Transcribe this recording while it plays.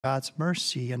God's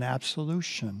mercy and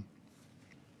absolution.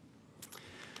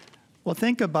 Well,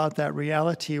 think about that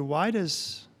reality. Why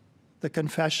does the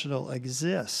confessional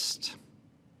exist?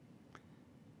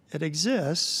 It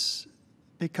exists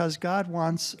because God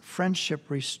wants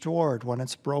friendship restored when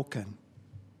it's broken.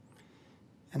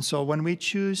 And so when we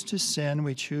choose to sin,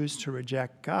 we choose to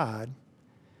reject God,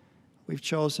 we've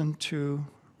chosen to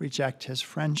reject his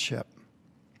friendship.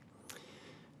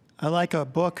 I like a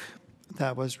book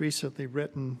that was recently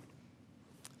written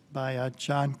by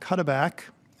John Cuddeback,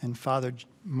 and Father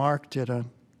Mark did an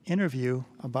interview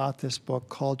about this book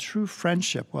called True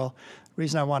Friendship. Well, the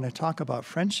reason I want to talk about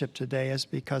friendship today is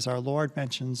because our Lord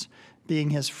mentions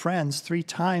being his friends 3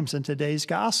 times in today's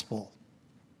gospel.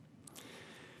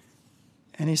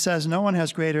 And he says, no one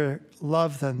has greater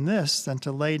love than this, than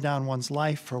to lay down one's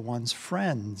life for one's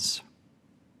friends.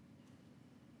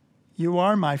 You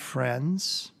are my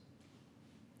friends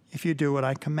if you do what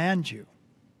I command you.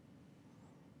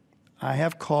 I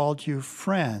have called you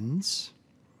friends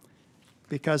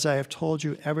because I have told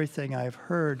you everything I have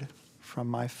heard from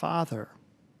my Father.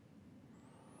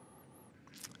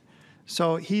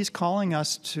 So he's calling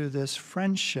us to this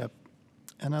friendship.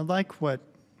 And I like what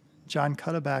John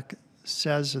Cuddeback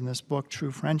says in this book,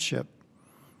 True Friendship.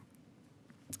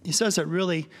 He says that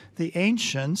really the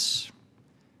ancients,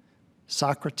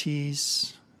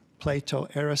 Socrates, Plato,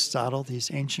 Aristotle,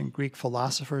 these ancient Greek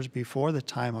philosophers before the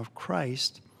time of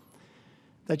Christ,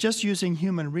 that just using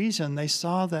human reason, they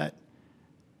saw that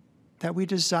we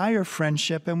desire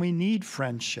friendship and we need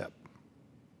friendship.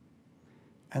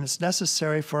 And it's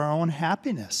necessary for our own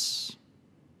happiness.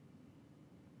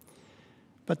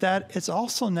 But that it's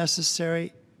also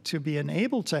necessary to be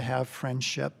enabled to have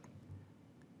friendship,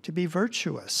 to be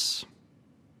virtuous.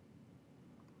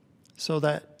 So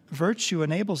that virtue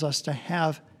enables us to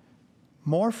have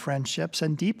more friendships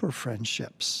and deeper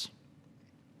friendships.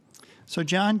 So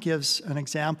John gives an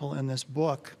example in this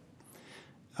book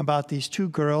about these 2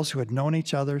 girls who had known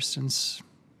each other since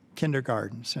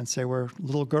kindergarten, since they were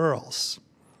little girls.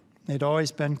 They'd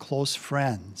always been close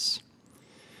friends.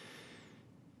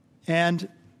 And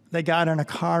they got in a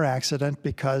car accident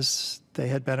because they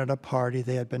had been at a party,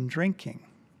 they had been drinking.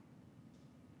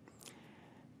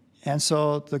 And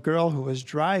so the girl who was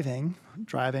driving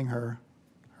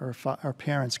her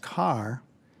parents' car,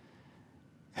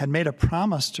 had made a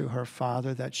promise to her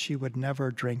father that she would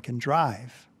never drink and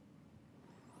drive.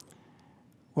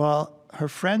 Well, her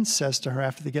friend says to her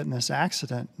after they get in this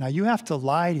accident, now you have to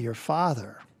lie to your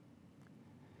father,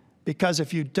 because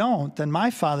if you don't, then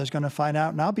my father's going to find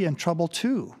out and I'll be in trouble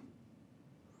too.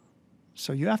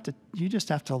 So you just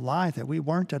have to lie that we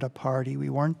weren't at a party, we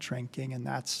weren't drinking, and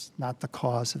that's not the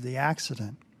cause of the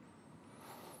accident.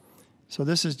 So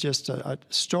this is just a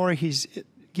story he's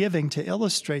giving to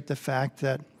illustrate the fact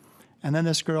that, and then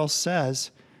this girl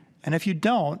says, and if you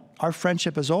don't, our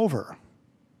friendship is over.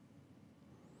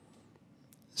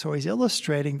 So he's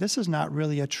illustrating this is not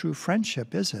really a true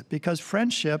friendship, is it? Because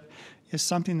friendship is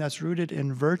something that's rooted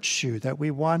in virtue, that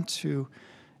we want to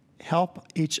help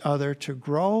each other to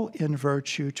grow in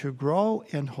virtue, to grow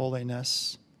in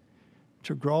holiness,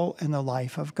 to grow in the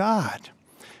life of God.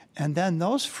 And then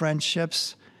those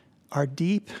friendships are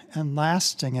deep and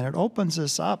lasting, and it opens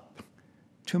us up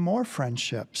to more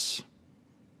friendships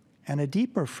and a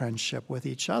deeper friendship with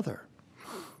each other.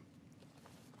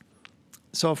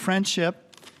 So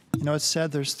friendship, it's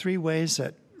said there's 3 ways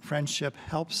that friendship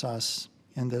helps us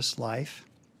in this life.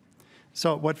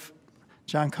 So what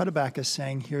John Cuddeback is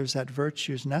saying here is that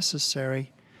virtue is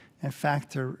necessary. In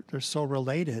fact, they're so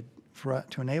related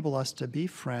to enable us to be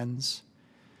friends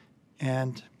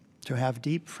and to have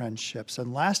deep friendships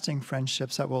and lasting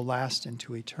friendships that will last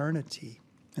into eternity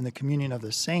in the communion of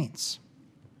the saints.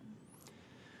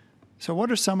 So what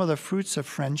are some of the fruits of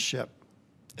friendship?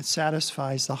 It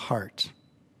satisfies the heart.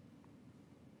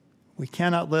 We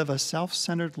cannot live a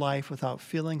self-centered life without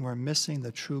feeling we're missing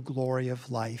the true glory of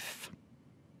life.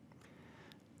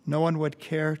 No one would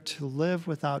care to live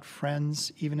without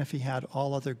friends, even if he had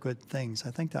all other good things.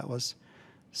 I think that was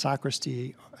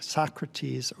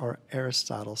Socrates or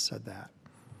Aristotle said that.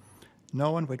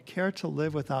 No one would care to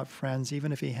live without friends,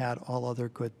 even if he had all other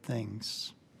good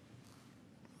things.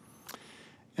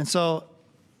 And so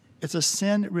it's a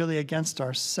sin really against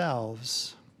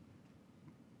ourselves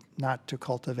not to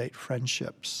cultivate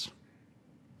friendships.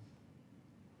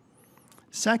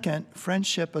 Second,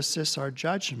 friendship assists our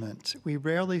judgment. We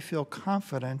rarely feel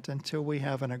confident until we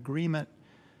have an agreement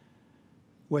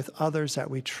with others that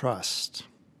we trust.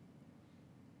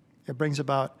 It brings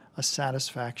about a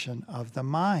satisfaction of the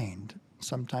mind.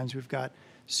 Sometimes we've got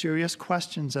serious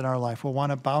questions in our life. We'll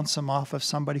want to bounce them off of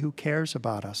somebody who cares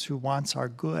about us, who wants our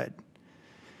good.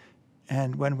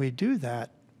 And when we do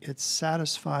that, it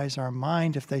satisfies our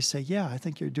mind if they say, yeah, I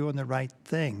think you're doing the right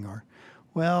thing, or,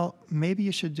 well, maybe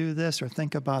you should do this or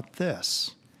think about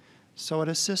this. So it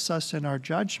assists us in our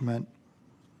judgment.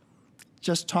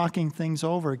 Just talking things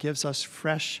over gives us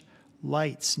fresh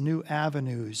lights, new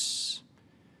avenues.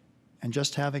 And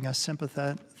just having a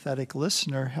sympathetic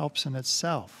listener helps in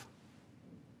itself.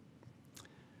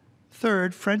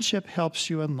 Third, friendship helps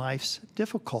you in life's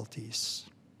difficulties.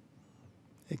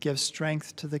 It gives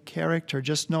strength to the character.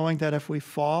 Just knowing that if we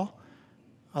fall,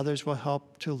 others will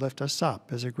help to lift us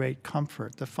up is a great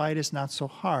comfort. The fight is not so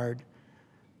hard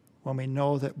when we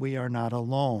know that we are not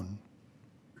alone.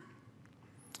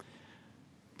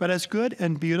 But as good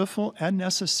and beautiful and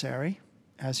necessary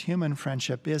as human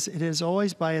friendship is, it is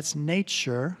always by its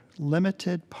nature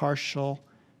limited, partial,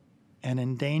 and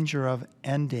in danger of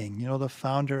ending. You know, the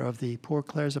founder of the Poor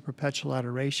Clares of Perpetual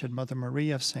Adoration, Mother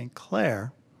Maria of St.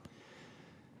 Clare,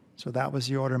 so that was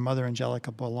the order Mother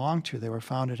Angelica belonged to. They were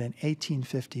founded in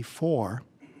 1854.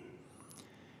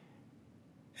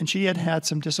 And she had had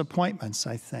some disappointments,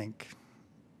 I think,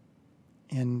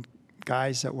 in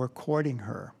guys that were courting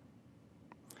her.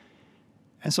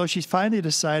 And so she finally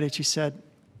decided, she said,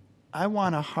 I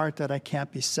want a heart that I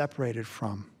can't be separated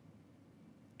from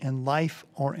in life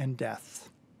or in death.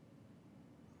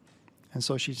 And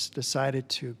so she decided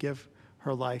to give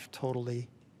her life totally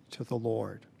to the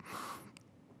Lord.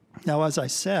 Now, as I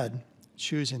said,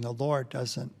 choosing the Lord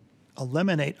doesn't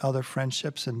eliminate other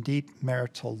friendships and deep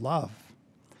marital love.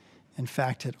 In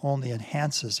fact, it only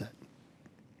enhances it.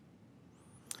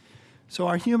 So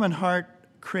our human heart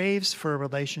craves for a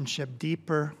relationship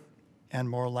deeper and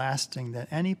more lasting than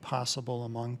any possible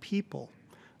among people,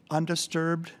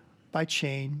 undisturbed by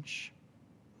change,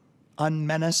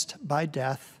 unmenaced by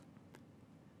death,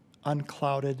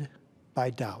 unclouded by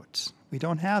doubt. We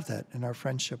don't have that in our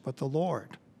friendship with the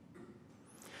Lord.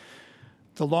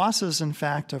 The losses, in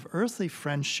fact, of earthly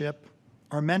friendship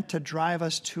are meant to drive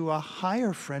us to a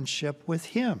higher friendship with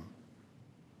Him.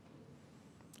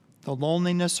 The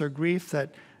loneliness or grief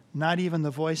that not even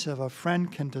the voice of a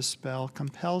friend can dispel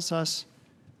compels us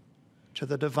to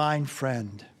the divine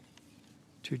friend,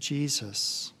 to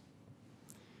Jesus.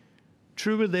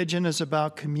 True religion is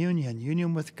about communion,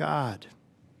 union with God.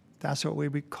 That's what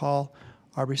we call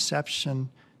our reception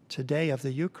today of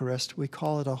the Eucharist. We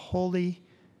call it a holy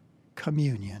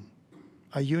communion,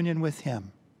 a union with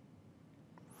Him.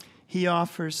 We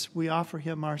offer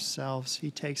Him ourselves.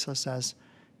 He takes us as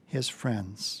His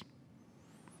friends.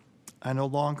 I no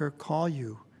longer call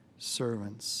you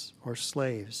servants or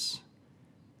slaves.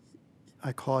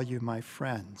 I call you my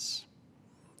friends.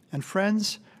 And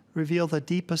friends reveal the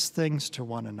deepest things to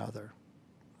one another.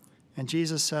 And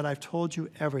Jesus said, I've told you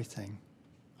everything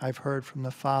I've heard from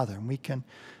the Father. And we can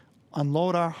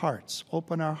unload our hearts,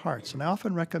 open our hearts. And I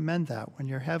often recommend that when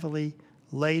you're heavily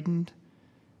laden,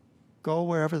 go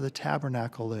wherever the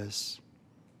tabernacle is.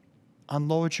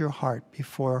 Unload your heart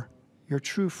before your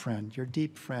true friend, your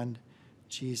deep friend,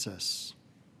 Jesus.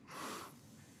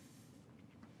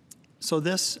 So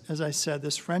this, as I said,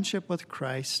 this friendship with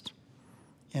Christ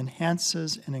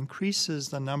enhances and increases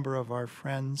the number of our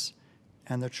friends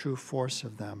and the true force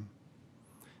of them.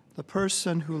 The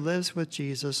person who lives with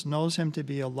Jesus knows Him to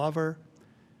be a lover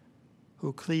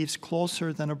who cleaves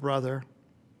closer than a brother,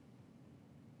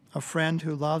 a friend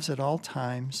who loves at all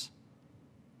times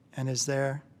and is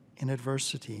there in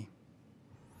adversity.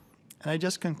 And I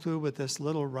just conclude with this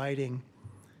little writing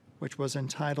which was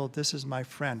entitled, This is My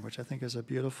Friend, which I think is a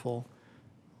beautiful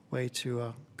way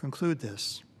to conclude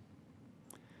this.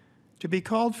 To be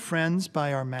called friends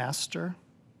by our Master,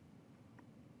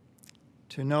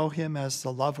 to know Him as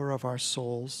the lover of our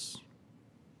souls,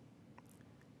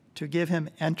 to give Him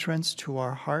entrance to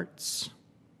our hearts,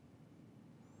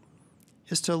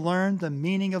 is to learn the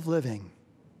meaning of living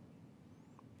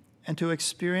and to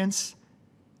experience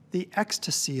the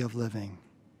ecstasy of living.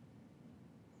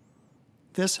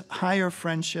 This higher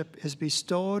friendship is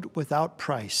bestowed without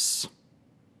price.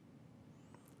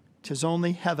 'Tis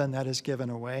only heaven that is given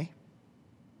away.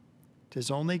 'Tis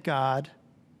only God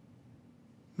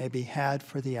may be had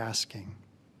for the asking.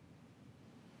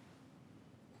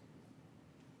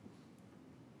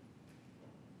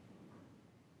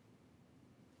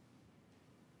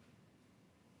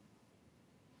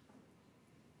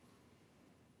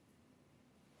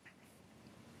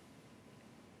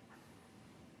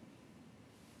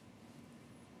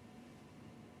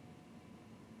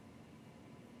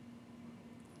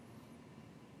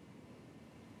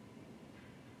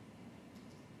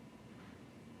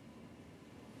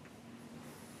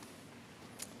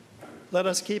 Let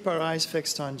us keep our eyes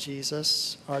fixed on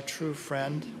Jesus, our true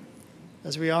friend,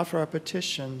 as we offer our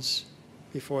petitions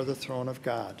before the throne of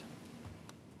God.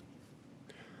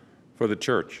 For the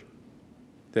Church,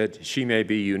 that she may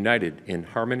be united in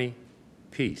harmony,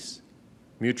 peace,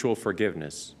 mutual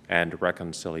forgiveness, and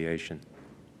reconciliation.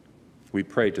 We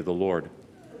pray to the Lord.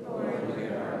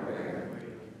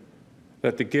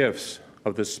 That the gifts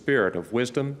of the Spirit of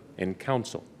wisdom and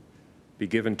counsel be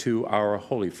given to our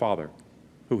Holy Father,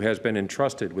 who has been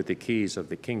entrusted with the keys of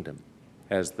the kingdom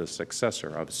as the successor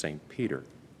of St. Peter.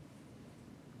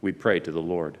 We pray to the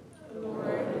Lord.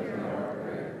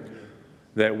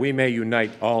 That we may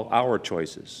unite all our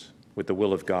choices with the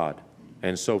will of God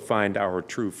and so find our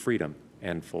true freedom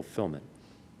and fulfillment.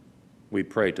 We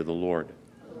pray to the Lord.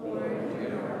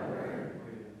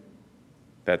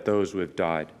 That those who have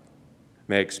died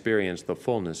may experience the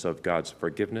fullness of God's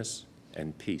forgiveness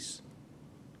and peace.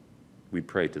 We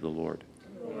pray to the Lord.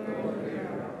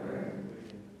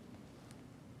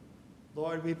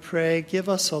 Lord, we pray, give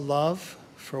us a love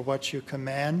for what you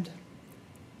command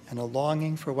and a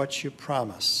longing for what you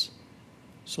promise,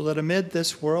 so that amid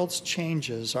this world's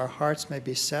changes, our hearts may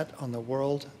be set on the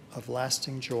world of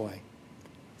lasting joy.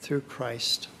 Through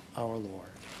Christ our Lord.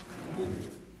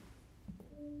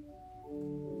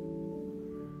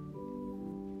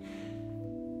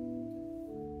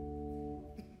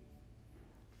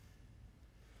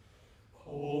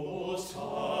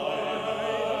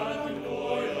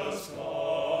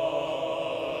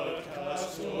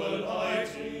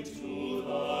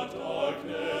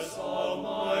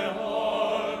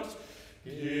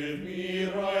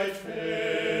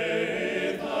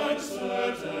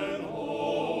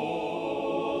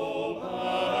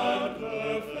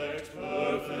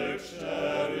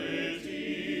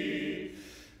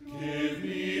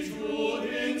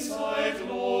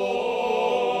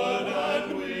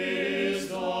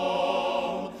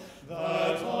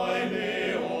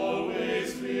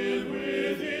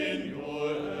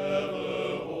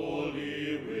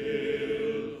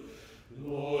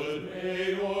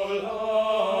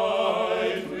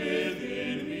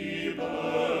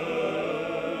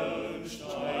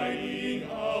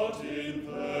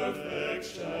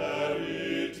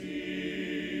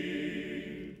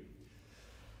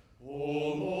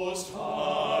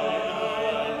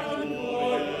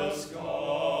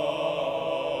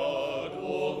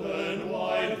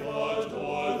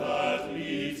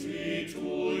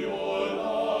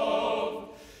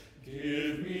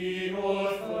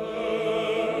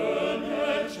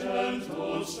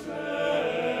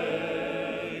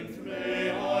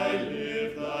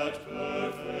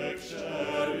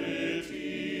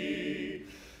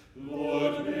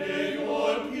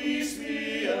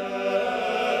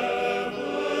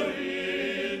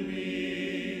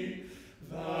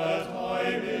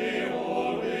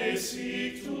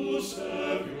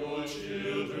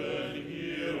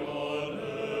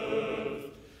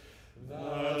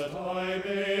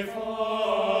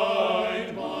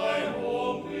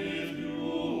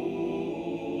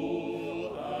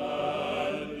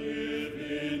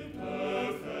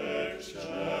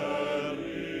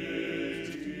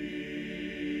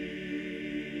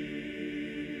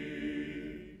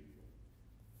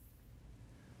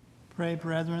 Pray,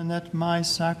 brethren, that my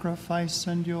sacrifice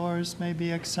and yours may be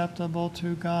acceptable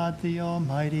to God, the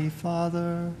Almighty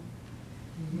Father.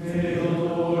 May the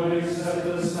Lord accept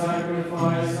the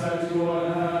sacrifice at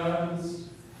your hands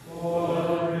for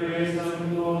the praise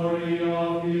and glory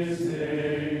of his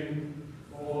name,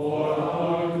 for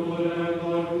our good and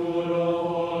the good of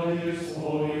all his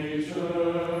holy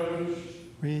church.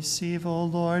 Receive, O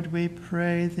Lord, we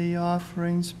pray, the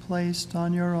offerings placed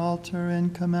on your altar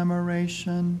in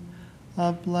commemoration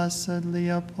of blessed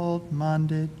Leopold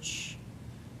Mandic,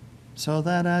 so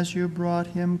that as you brought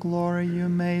him glory, you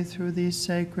may through these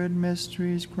sacred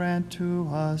mysteries grant to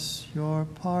us your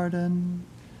pardon.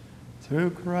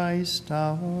 Through Christ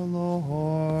our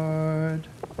Lord.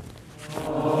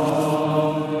 Amen.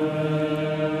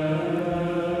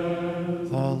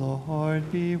 The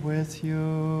Lord be with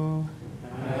you.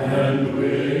 And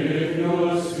with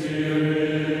your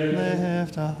spirit.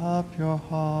 Lift up your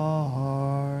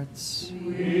hearts.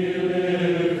 We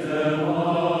lift them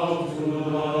up to the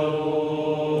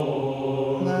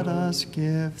Lord. Let us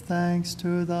give thanks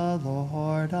to the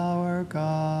Lord our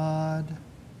God.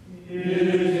 It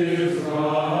is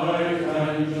right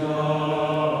and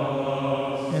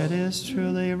just. It is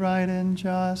truly right and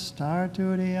just, our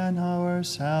duty and our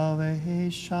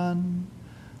salvation,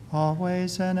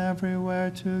 always and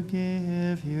everywhere to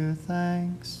give you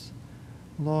thanks,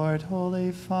 Lord,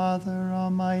 Holy Father,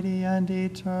 Almighty and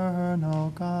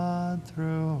eternal God,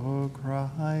 through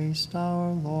Christ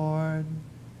our Lord.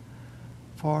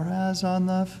 For as on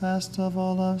the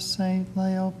festival of Saint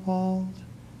Leopold,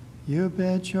 you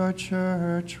bid your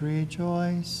church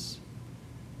rejoice,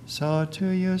 so too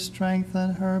you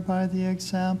strengthen her by the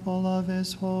example of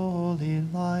his holy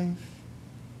life.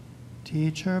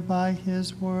 Teach her by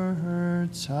his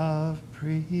words of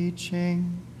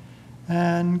preaching,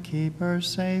 and keep her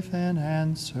safe in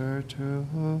answer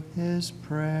to his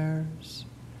prayers.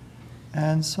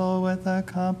 And so with the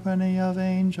company of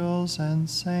angels and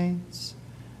saints,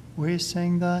 we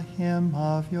sing the hymn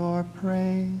of your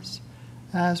praise,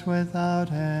 as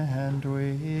without end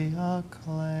we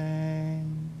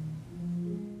acclaim.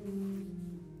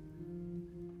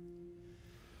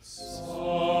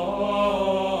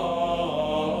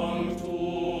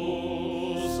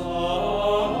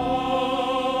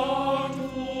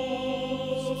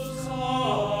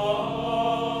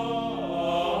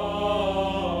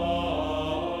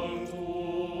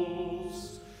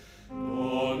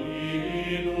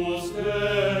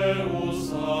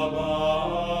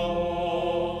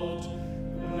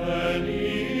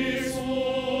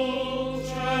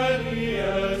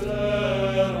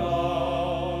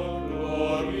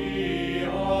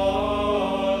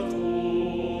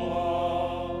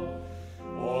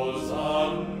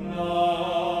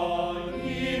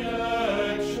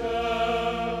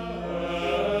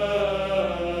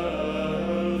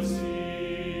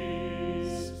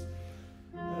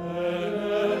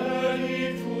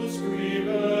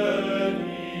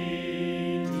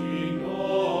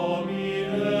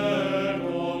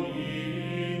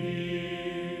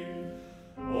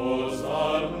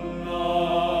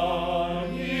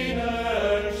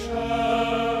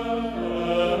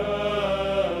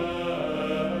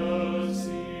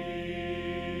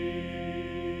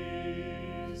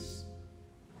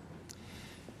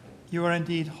 You are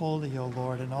indeed holy, O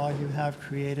Lord, and all you have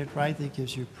created rightly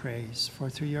gives you praise. For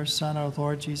through your Son, our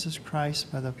Lord Jesus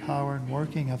Christ, by the power and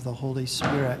working of the Holy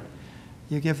Spirit,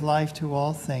 you give life to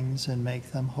all things and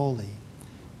make them holy.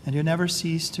 And you never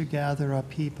cease to gather a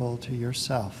people to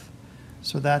yourself,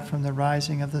 so that from the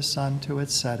rising of the sun to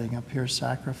its setting, a pure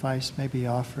sacrifice may be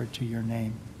offered to your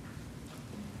name.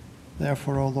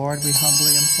 Therefore, O Lord, we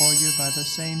humbly implore you, by the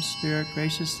same Spirit,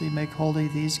 graciously make holy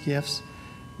these gifts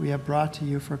we have brought to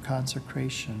you for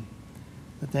consecration,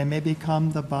 that they may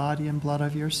become the body and blood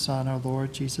of your Son, our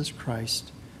Lord Jesus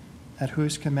Christ, at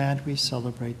whose command we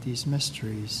celebrate these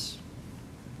mysteries.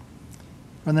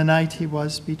 From the night he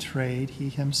was betrayed, he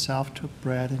himself took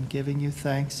bread, and giving you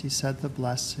thanks, he said the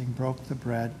blessing, broke the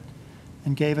bread,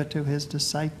 and gave it to his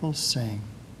disciples, saying,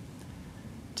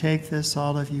 "Take this,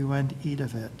 all of you, and eat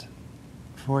of it,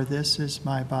 for this is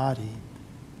my body,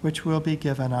 which will be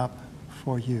given up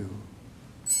for you."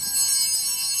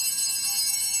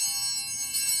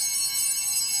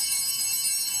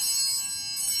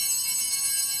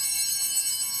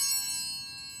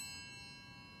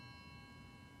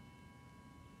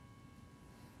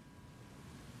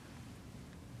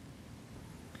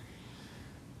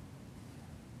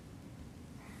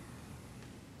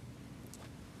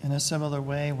 In a similar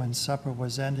way, when supper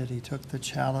was ended, he took the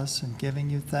chalice, and giving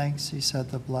you thanks, he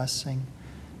said the blessing,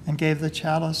 and gave the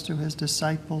chalice to his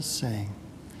disciples, saying,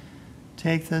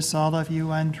 "Take this, all of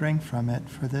you, and drink from it,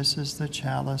 for this is the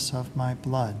chalice of my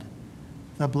blood,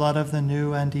 the blood of the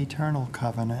new and eternal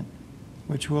covenant,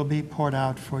 which will be poured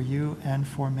out for you and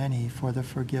for many for the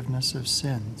forgiveness of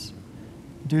sins.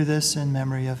 Do this in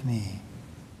memory of me."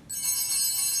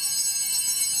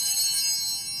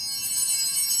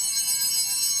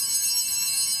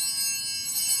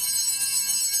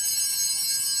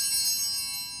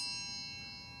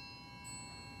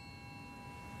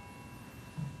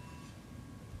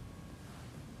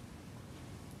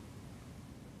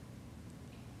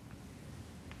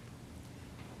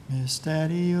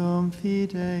 Mysterium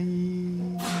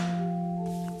Fidei.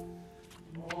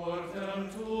 Mortem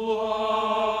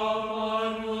tuam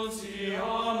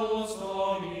annunciamus,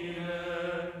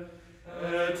 Domine,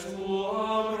 et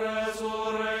tuam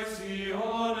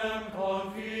resurrectionem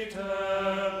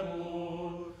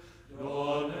confitemur,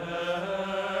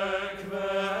 doneque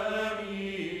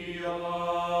eas.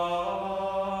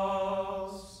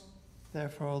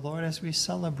 Therefore, O Lord, as we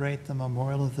celebrate the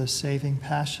memorial of the saving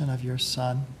passion of your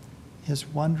Son, his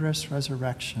wondrous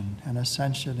resurrection and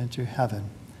ascension into heaven,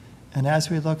 and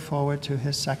as we look forward to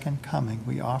his second coming,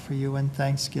 we offer you in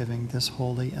thanksgiving this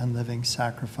holy and living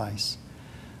sacrifice.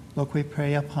 Look, we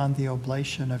pray upon the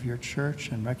oblation of your church,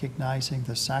 and recognizing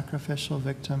the sacrificial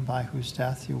victim by whose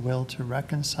death you will to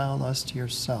reconcile us to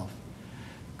yourself.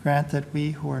 Grant that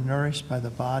we who are nourished by the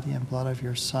body and blood of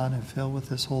your Son and filled with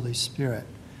his Holy Spirit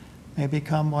may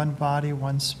become one body,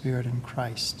 one spirit in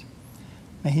Christ.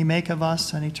 May he make of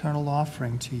us an eternal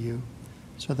offering to you,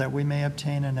 so that we may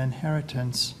obtain an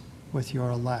inheritance with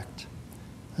your elect,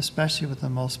 especially with the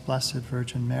most blessed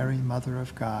Virgin Mary, Mother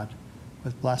of God,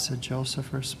 with blessed Joseph,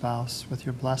 her spouse, with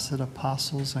your blessed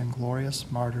apostles and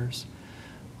glorious martyrs,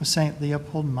 with Saint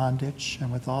Leopold Mandic,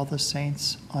 and with all the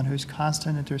saints on whose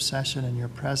constant intercession in your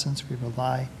presence we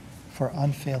rely for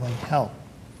unfailing help.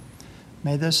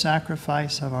 May this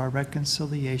sacrifice of our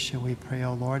reconciliation, we pray,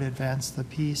 O Lord, advance the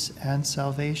peace and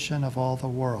salvation of all the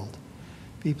world.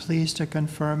 Be pleased to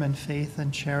confirm in faith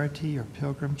and charity your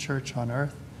pilgrim church on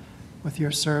earth, with your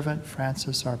servant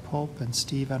Francis our Pope and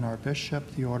Stephen our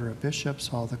Bishop, the order of bishops,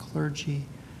 all the clergy,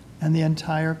 and the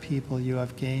entire people you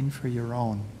have gained for your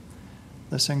own.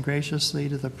 Listen graciously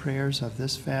to the prayers of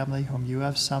this family whom you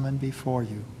have summoned before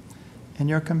you. In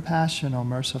your compassion, O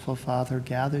merciful Father,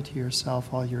 gather to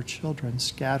yourself all your children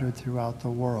scattered throughout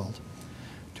the world.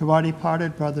 To our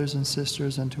departed brothers and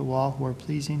sisters and to all who are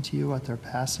pleasing to you at their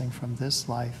passing from this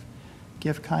life,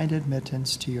 give kind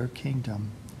admittance to your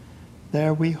kingdom.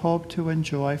 There we hope to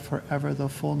enjoy forever the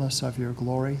fullness of your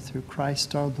glory through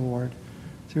Christ our Lord,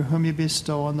 through whom you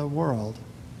bestow on the world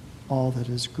all that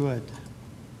is good.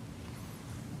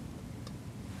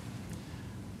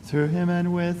 Through him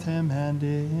and with him and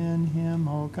in him,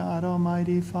 O God,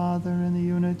 Almighty Father, in the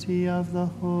unity of the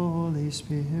Holy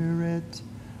Spirit,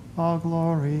 all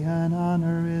glory and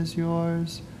honor is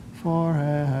yours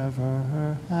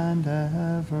forever and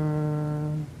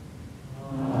ever.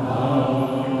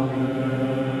 Amen.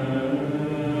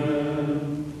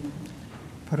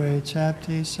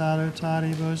 Precepti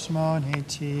salutaribus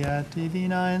moniti et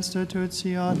divina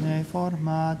institutione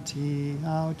formati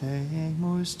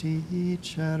audemus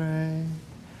dicere.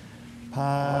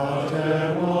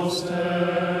 Pater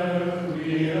noster,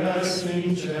 qui es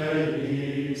in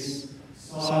celis,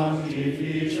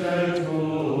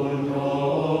 sanctificetur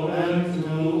nomen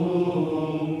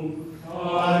tuum,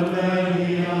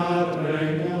 adveniat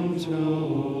regnum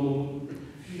tuum,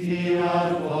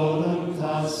 fiat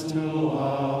voluntas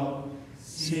tua,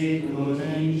 sicut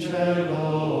in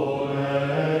cielo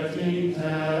et in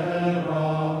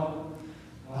terra.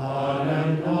 Panem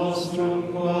nostrum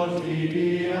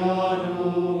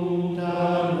quotidianum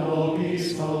da nobis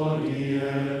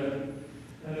hodie,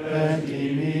 et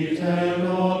imite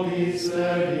nobis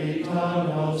debita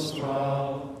nostra,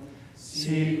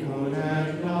 sicut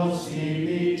et nos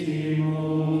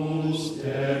imitimus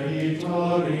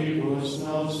debitoribus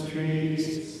nostris,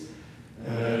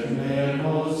 et ne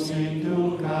nos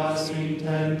inducas in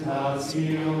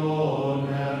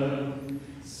tentationem,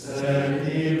 sed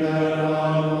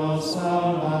libera nos a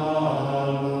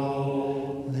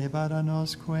malo. Libera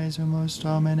nos quesumus,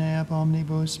 Domine, ab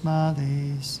omnibus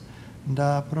malis,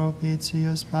 da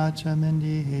propitius pacem in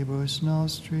diebus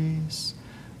nostris,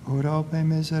 ut ope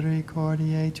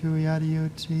misericordiae tui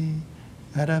adiuti,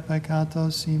 et a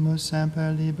peccatos simus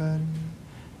semper liberi,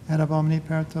 et ab omni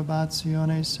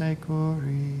perturbatione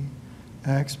securi,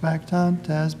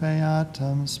 expectantes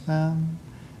beatum spem,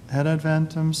 et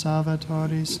adventum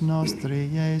Salvatoris nostri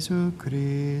Iesu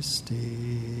Christi.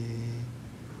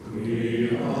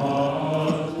 Quia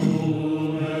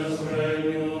tuum est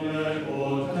regnum et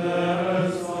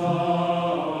potens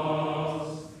vas,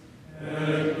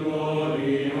 et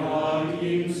gloria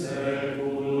in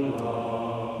saecula.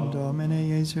 Domine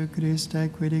Iesu Christe,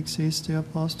 quid existe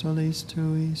apostolis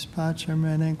tuis, pacem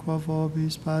renequo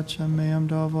vobis, pacem meam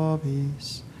do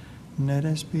vobis. Ne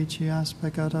despicias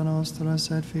peccata nostra,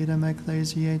 sed fidem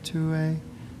ecclesiae Tuae,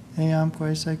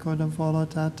 eamque secundum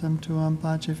voluntatem Tuam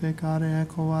pacificare et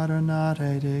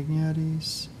coordinare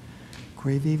digneris,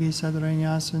 qui vivis et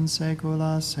regnas in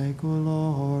saecula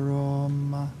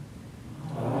saeculorum.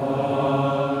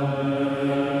 Amen.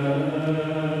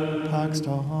 Pax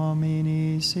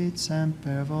Domini sit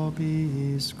semper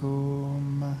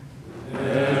vobiscum.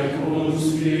 Et cum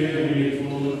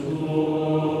spiritu tuo.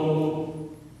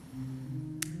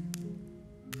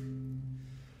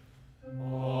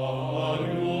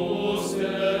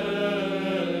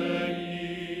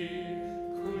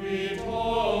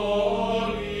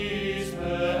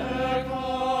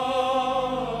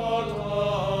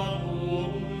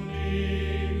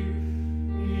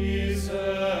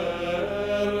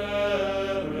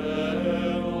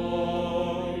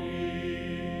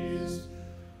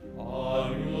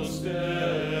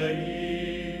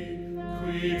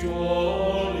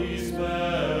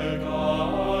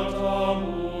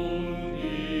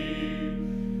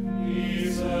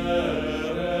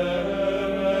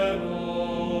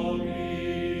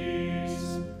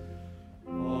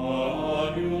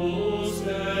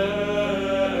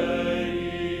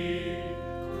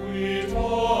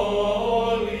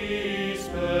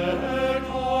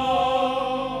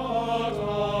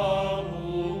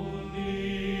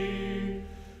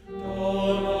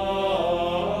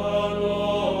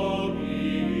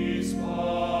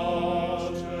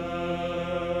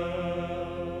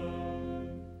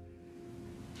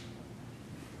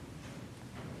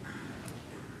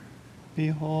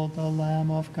 Behold the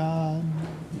Lamb of God.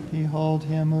 Behold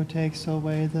him who takes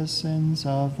away the sins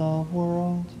of the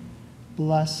world.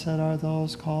 Blessed are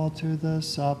those called to the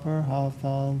supper of the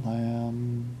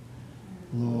Lamb.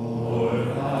 Lord,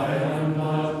 I am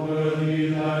not worthy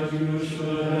that you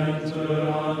should enter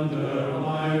under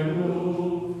my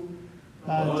roof,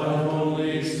 but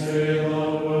only say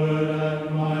the word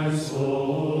and my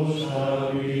soul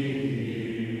shall be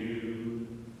healed.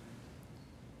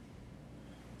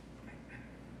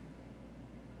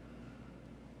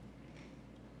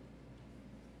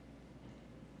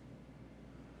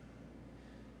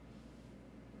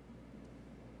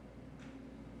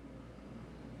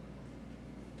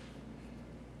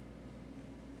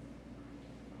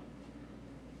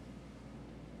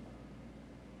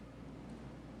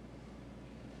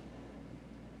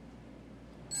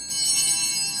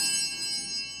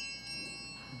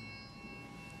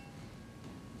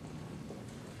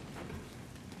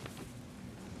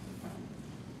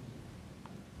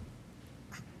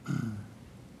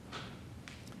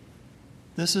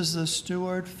 This is the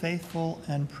steward, faithful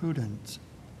and prudent,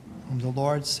 whom the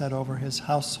Lord set over his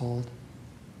household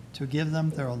to give them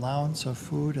their allowance of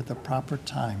food at the proper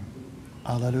time.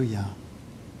 Alleluia.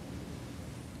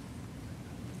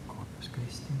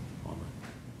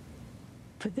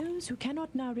 For those who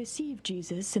cannot now receive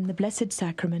Jesus in the Blessed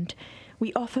Sacrament,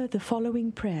 we offer the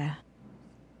following prayer.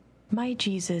 My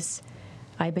Jesus,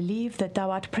 I believe that thou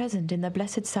art present in the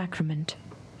Blessed Sacrament.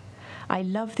 I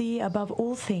love thee above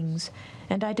all things,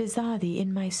 and I desire thee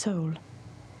in my soul.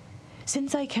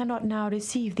 Since I cannot now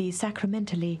receive thee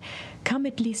sacramentally, come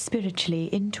at least spiritually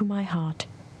into my heart.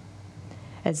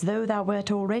 As though thou wert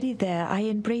already there, I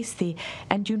embrace thee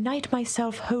and unite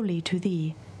myself wholly to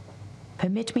thee.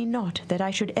 Permit me not that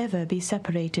I should ever be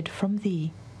separated from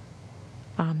thee.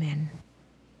 Amen.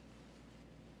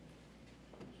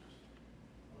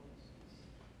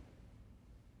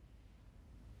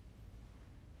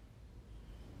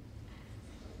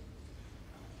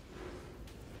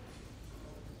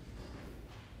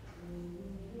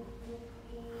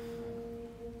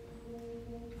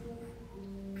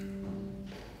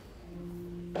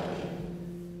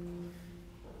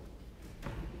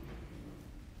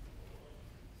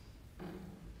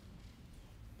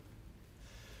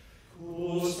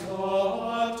 Whose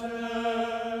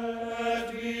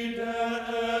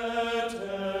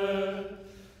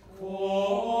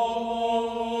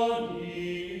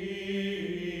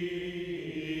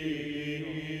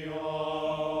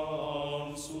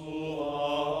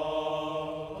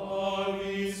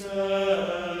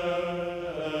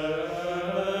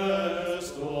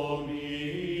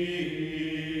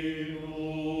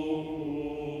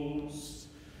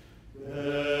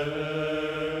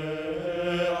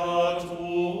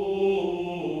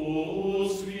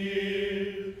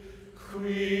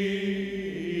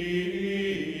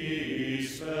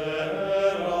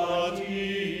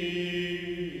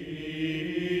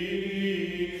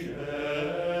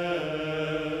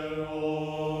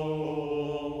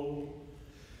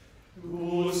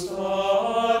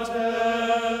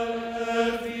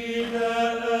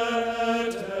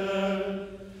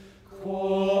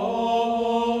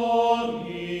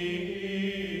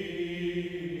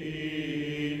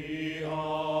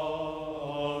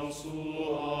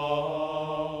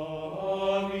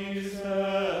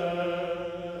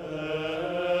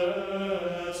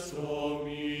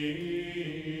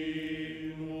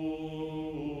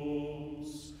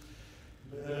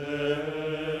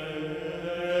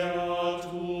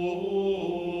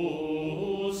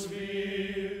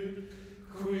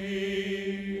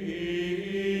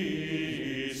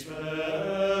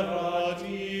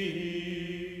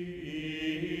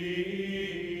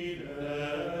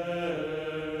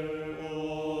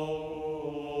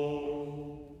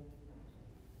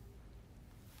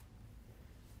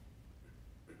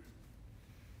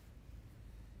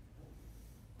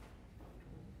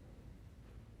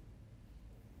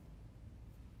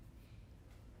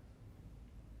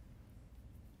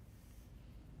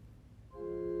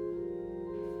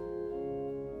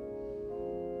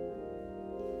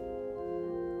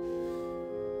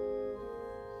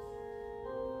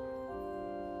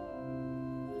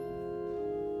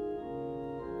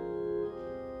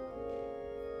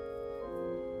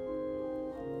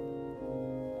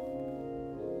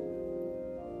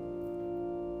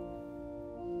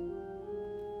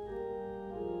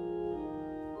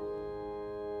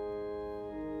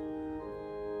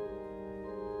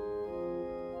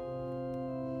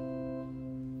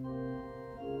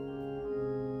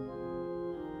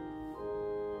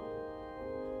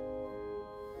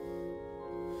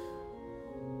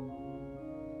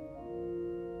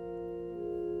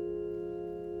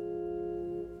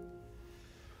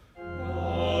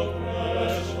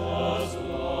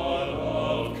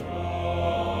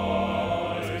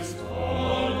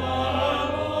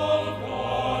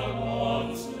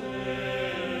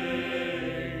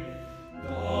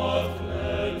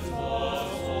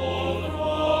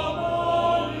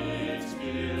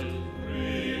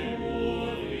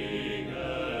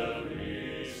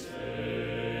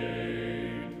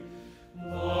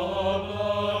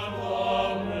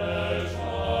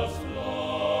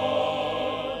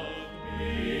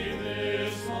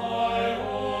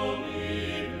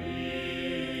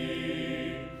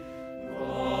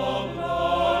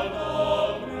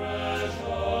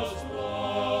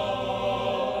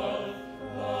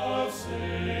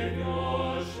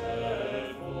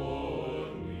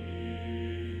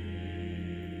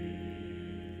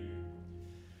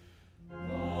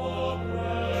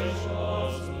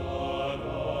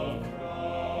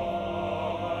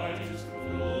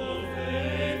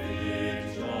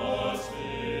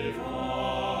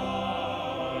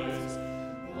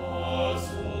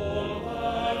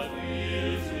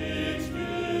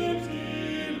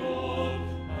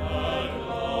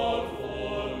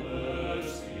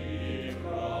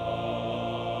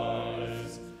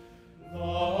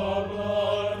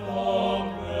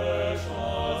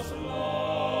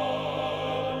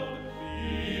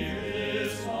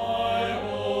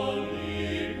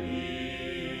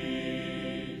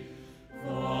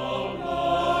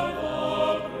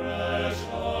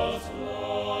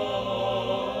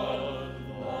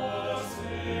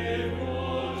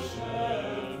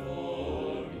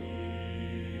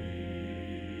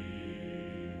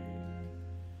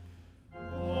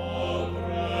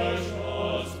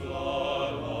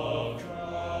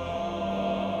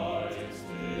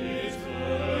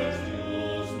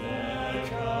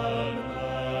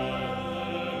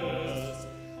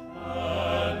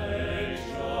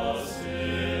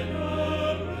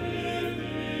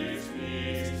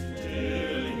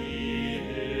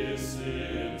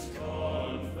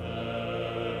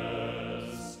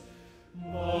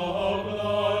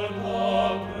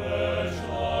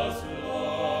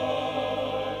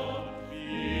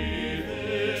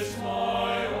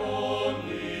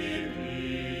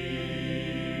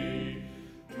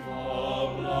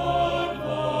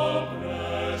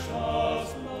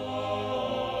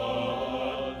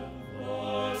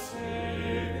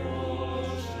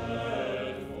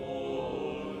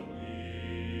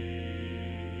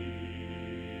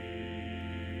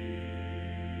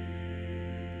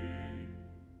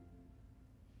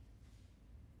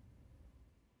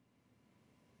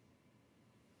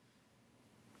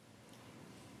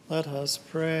Let us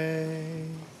pray.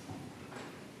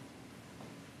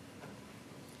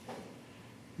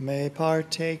 May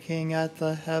partaking at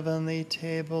the heavenly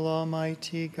table,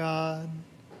 Almighty God,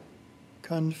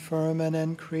 confirm and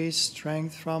increase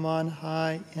strength from on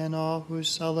high in all who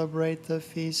celebrate the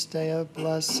feast day of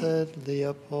Blessed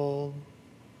Leopold,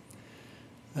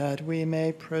 that we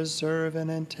may preserve in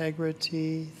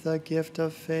integrity the gift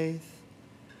of faith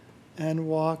and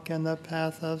walk in the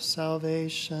path of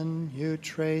salvation you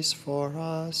trace for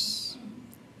us.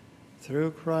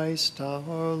 Through Christ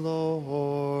our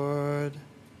Lord.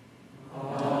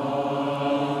 Amen.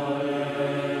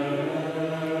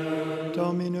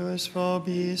 Dominus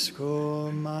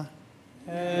vobiscum.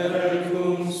 Et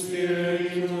cum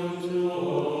spiritu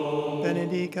tuo.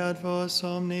 Benedicat vos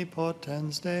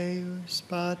omnipotens Deus,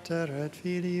 Pater et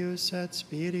Filius et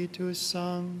Spiritus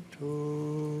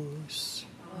Sanctus.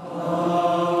 Amen.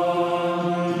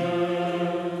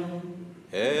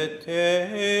 Et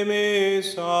te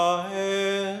missa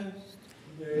est.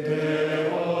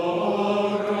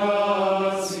 Deo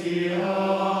gratias.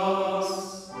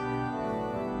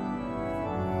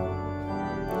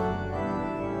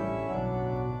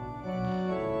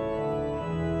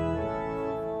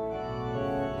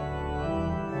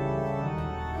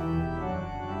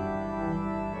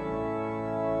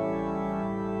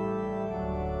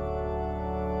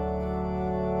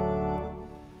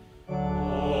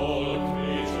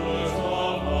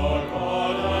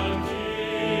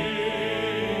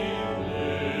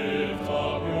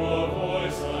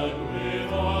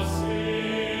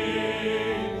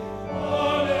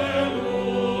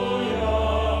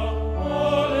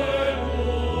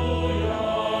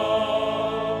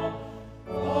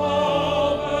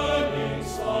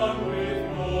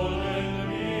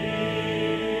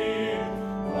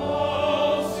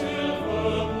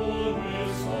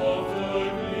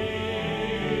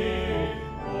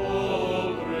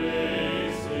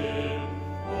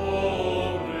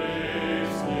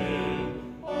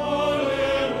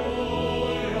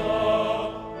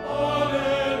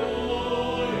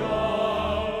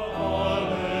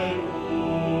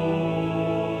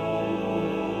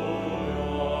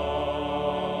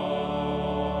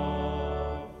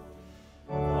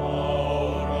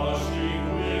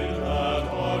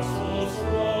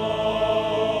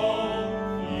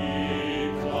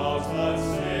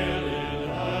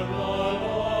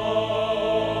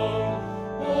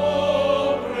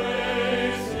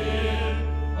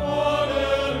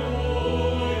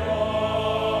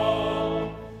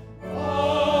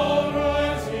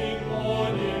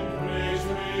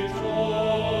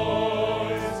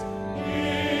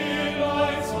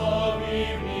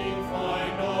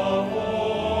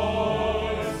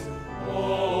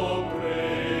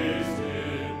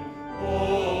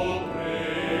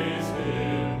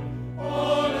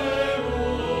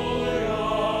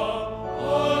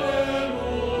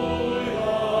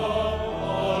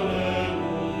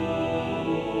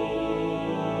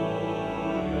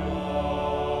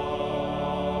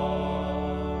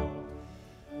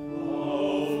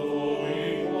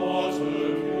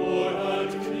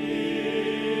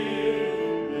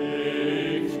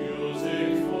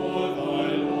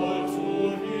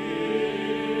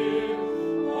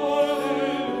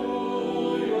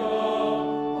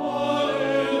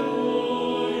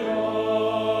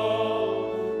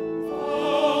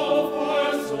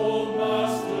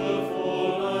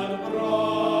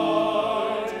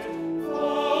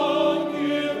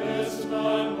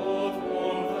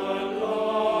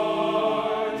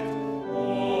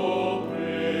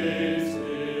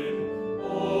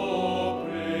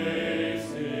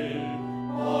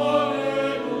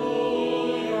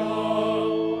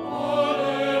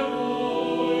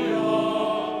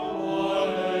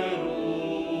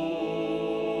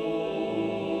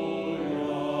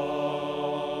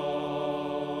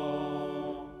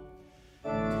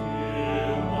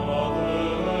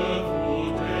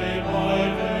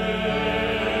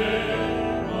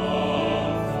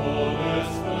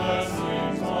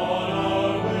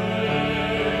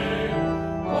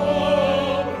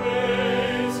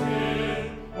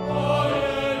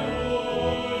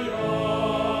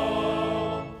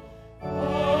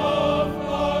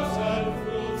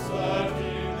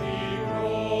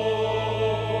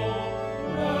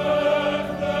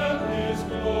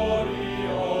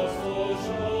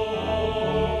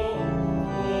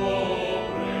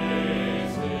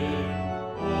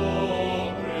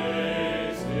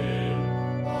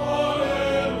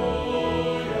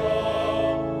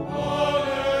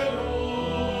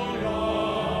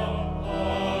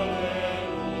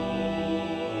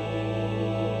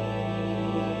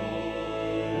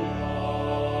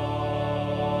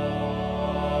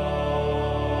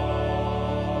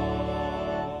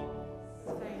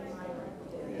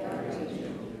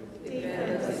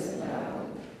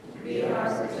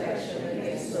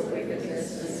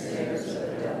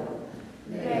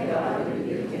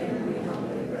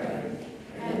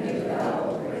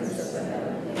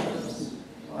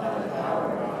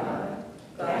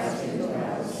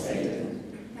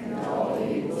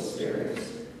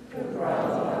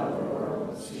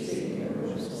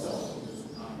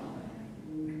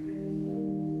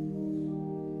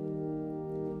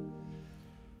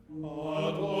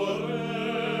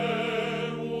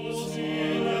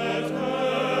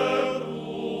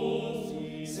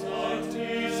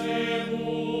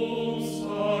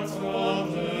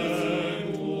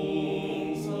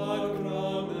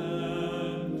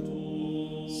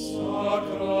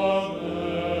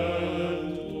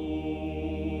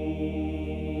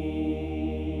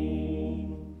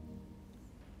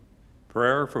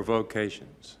 for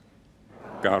vocations.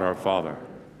 God our Father,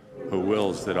 who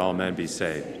wills that all men be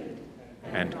saved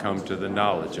and come to the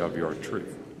knowledge of your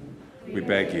truth, we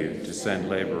beg you to send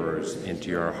laborers into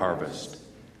your harvest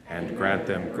and grant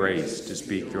them grace to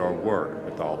speak your word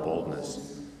with all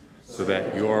boldness, so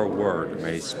that your word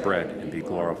may spread and be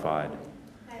glorified,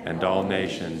 and all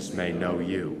nations may know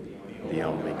you, the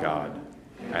only God,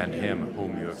 and him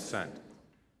whom you have sent.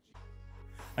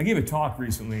 I gave a talk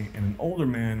recently, and an older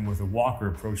man with a walker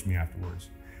approached me afterwards.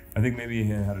 I think maybe he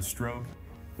had had a stroke,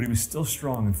 but he was still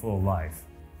strong and full of life.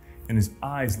 And his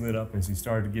eyes lit up as he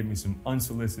started to give me some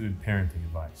unsolicited parenting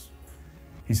advice.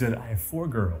 He said, I have 4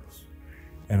 girls,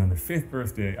 and on their 5th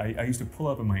birthday, I used to pull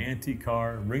up in my antique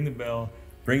car, ring the bell,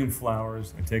 bring them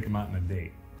flowers, and take them out on a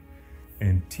date.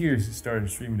 And tears started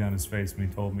streaming down his face when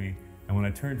he told me, and when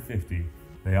I turned 50,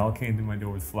 they all came to my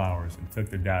door with flowers and took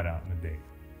their dad out on a date.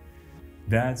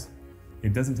 Dads,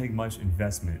 it doesn't take much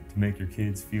investment to make your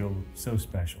kids feel so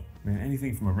special. Man,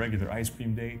 anything from a regular ice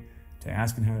cream date to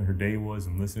asking how her day was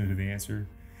and listening to the answer.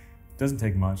 It doesn't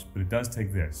take much, but it does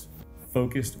take this: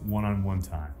 focused one-on-one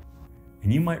time.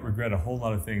 And you might regret a whole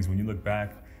lot of things when you look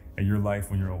back at your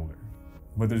life when you're older.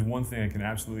 But there's one thing I can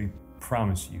absolutely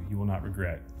promise you, you will not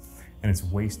regret, and it's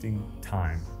wasting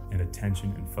time and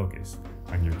attention and focus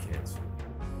on your kids.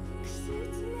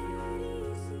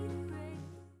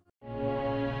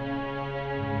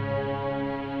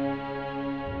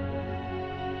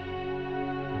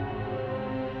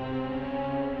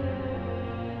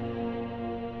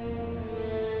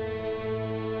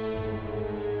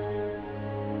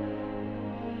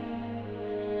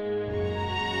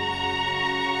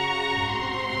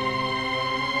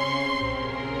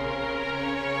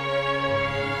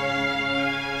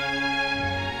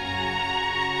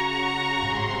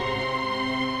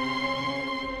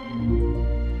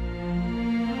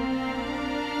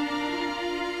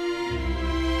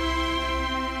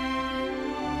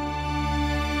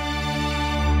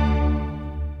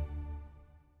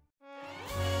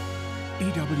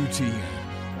 EWTN.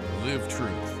 Live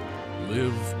truth.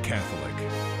 Live Catholic.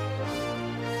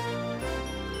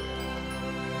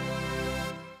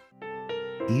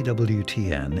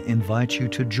 EWTN invites you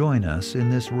to join us in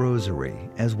this rosary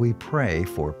as we pray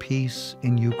for peace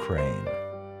in Ukraine.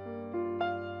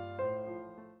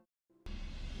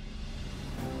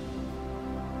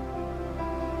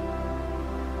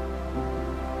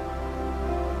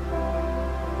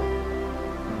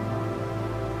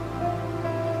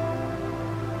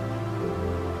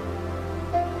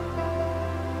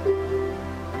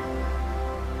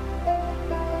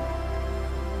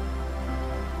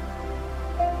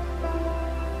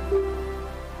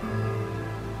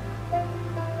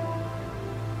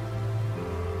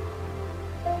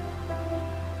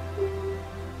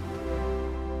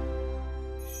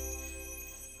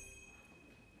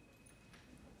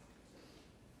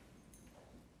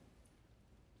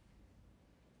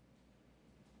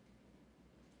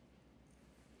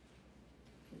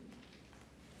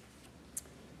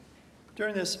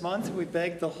 During this month, we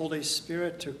beg the Holy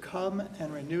Spirit to come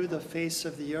and renew the face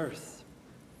of the earth,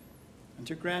 and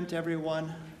to grant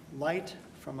everyone light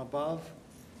from above,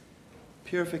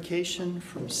 purification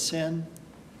from sin,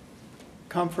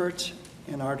 comfort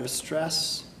in our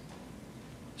distress,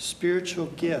 spiritual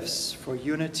gifts for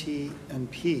unity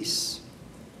and peace,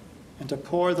 and to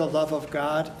pour the love of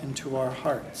God into our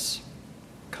hearts.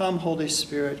 Come, Holy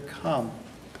Spirit, come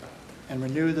and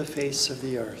renew the face of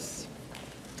the earth.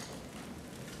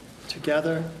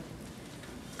 Together,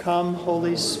 come,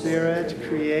 Holy Spirit,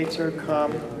 Creator,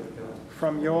 come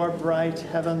from your bright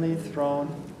heavenly throne.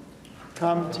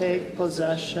 Come take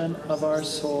possession of our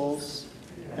souls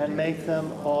and make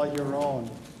them all your own.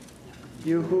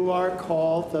 You who are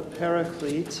called the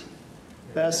Paraclete,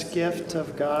 best gift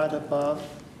of God above,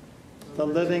 the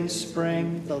living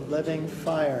spring, the living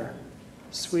fire,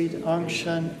 sweet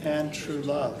unction and true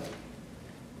love.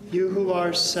 You who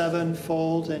are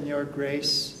sevenfold in your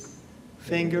grace,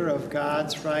 finger of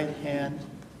God's right hand,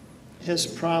 his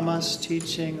promise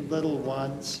teaching little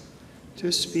ones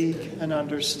to speak and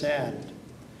understand.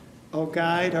 O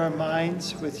guide our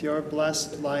minds with your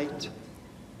blessed light,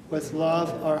 with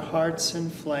love our hearts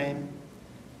inflame,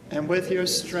 and with your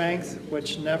strength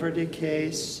which never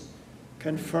decays,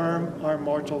 confirm our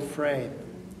mortal frame.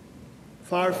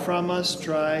 Far from us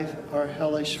drive our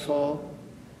hellish foe,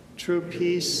 true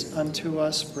peace unto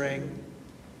us bring,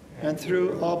 and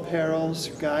through all perils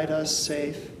guide us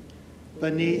safe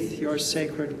beneath your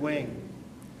sacred wing.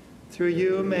 Through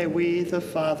you may we the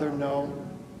Father know,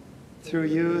 through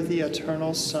you the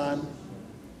eternal Son,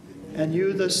 and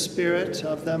you the Spirit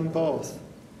of them both,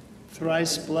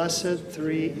 thrice blessed,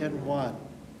 three in one.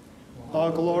 All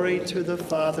glory to the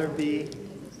Father be,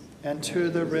 and to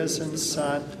the risen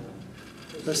Son,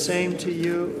 the same to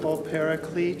you, O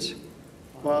Paraclete,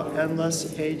 while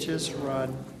endless ages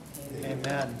run.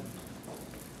 Amen.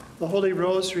 The Holy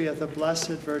Rosary of the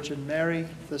Blessed Virgin Mary,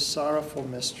 the Sorrowful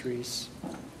Mysteries.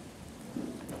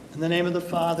 In the name of the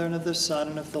Father, and of the Son,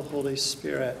 and of the Holy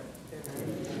Spirit.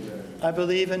 I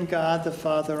believe in God, the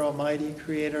Father Almighty,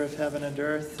 creator of heaven and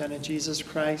earth, and in Jesus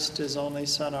Christ, his only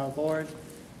Son, our Lord,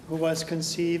 who was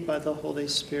conceived by the Holy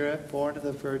Spirit, born of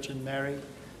the Virgin Mary,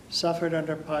 suffered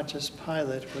under Pontius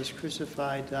Pilate, was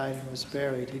crucified, died, and was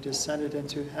buried. He descended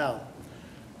into hell.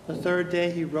 The third day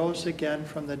he rose again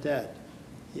from the dead.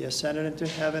 He ascended into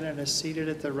heaven and is seated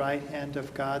at the right hand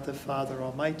of God the Father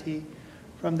Almighty.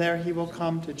 From there he will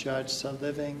come to judge the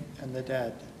living and the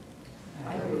dead.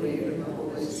 I believe in the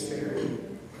Holy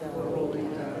Spirit, the Holy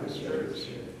Catholic Church,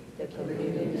 the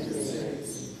communion of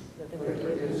saints, the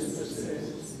forgiveness of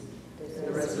sins,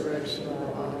 the resurrection of the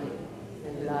body,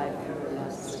 and life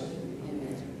everlasting.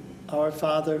 Amen. Our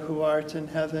Father, who art in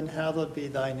heaven, hallowed be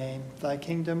thy name. Thy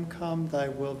kingdom come, thy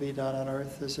will be done on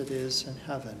earth as it is in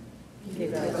heaven.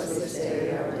 Give us this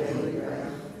day our daily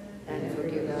bread, and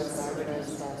forgive us our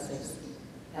trespasses,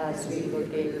 as we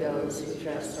forgive those who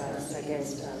trespass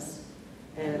against us.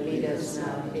 And lead us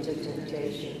not into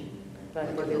temptation,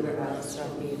 but deliver us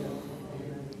from evil.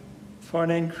 Amen. For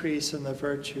an increase in the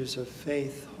virtues of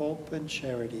faith, hope, and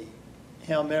charity.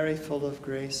 Hail Mary, full of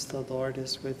grace, the Lord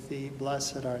is with thee.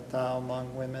 Blessed art thou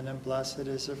among women, and blessed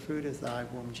is the fruit of thy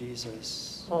womb,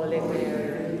 Jesus. Holy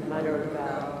Mary, Mother of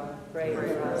God, pray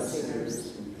for us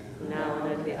sinners, now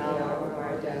and at the hour of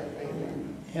our death. Amen.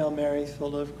 Hail Mary,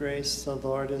 full of grace, the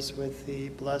Lord is with thee.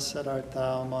 Blessed art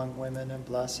thou among women, and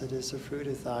blessed is the fruit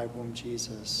of thy womb,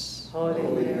 Jesus. Holy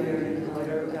Mary,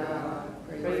 Mother of God,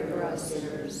 pray for us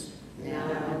sinners, now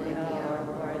and at the hour of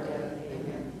our death.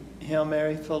 Amen. Hail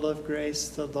Mary, full of grace,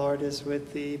 the Lord is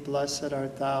with thee. Blessed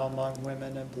art thou among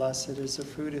women, and blessed is the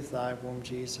fruit of thy womb,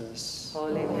 Jesus.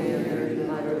 Holy Mary,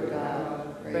 Mother of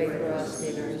God, pray for us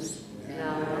sinners,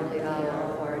 now and at the hour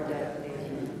of our death.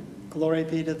 Amen. Glory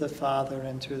be to the Father,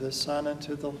 and to the Son, and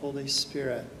to the Holy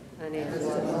Spirit. And it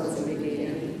was in the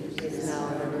beginning, is now,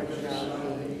 and ever shall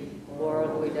be,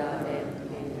 world without end.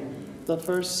 Amen. The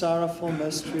first sorrowful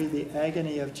mystery, the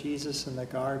agony of Jesus in the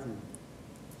garden.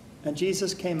 And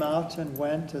Jesus came out and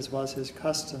went, as was his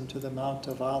custom, to the Mount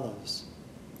of Olives,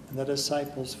 and the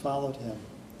disciples followed him.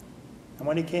 And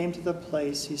when he came to the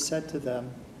place, he said to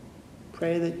them,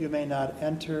 "Pray that you may not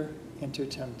enter into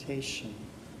temptation."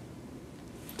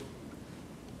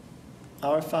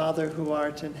 Our Father, who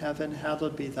art in heaven,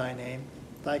 hallowed be thy name.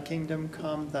 Thy kingdom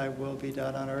come, thy will be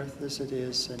done on earth as it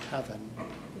is in heaven.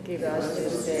 Give us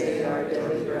this day our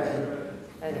daily bread,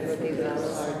 and forgive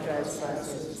us our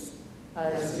trespasses,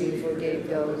 as we forgive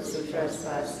those who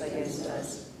trespass against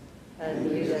us. And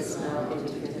lead us not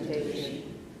into temptation,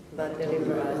 but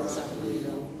deliver us from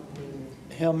evil. Amen.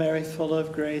 Hail Mary, full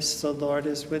of grace, the Lord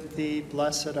is with thee.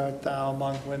 Blessed art thou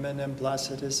among women, and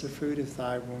blessed is the fruit of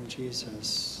thy womb,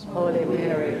 Jesus. Holy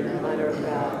Mary, Mother of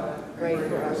God, pray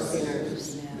for us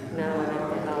sinners, now and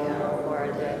at the hour of our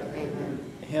death. Amen.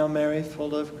 Hail Mary,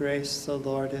 full of grace, the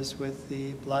Lord is with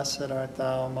thee. Blessed art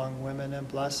thou among women, and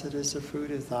blessed is the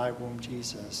fruit of thy womb,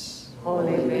 Jesus.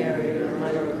 Holy Mary,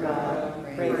 Mother of God,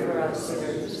 pray for us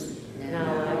sinners, now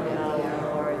and at the hour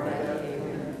of our death.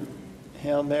 Amen.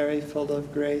 Hail Mary, full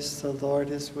of grace, the Lord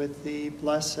is with thee.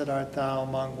 Blessed art thou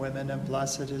among women, and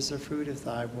blessed is the fruit of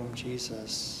thy womb,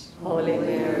 Jesus. Holy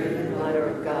Mary, Mother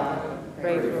of God,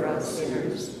 pray for us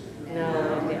sinners, now and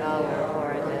at the hour of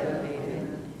our death. Amen.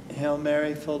 Hail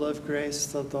Mary, full of grace,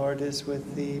 the Lord is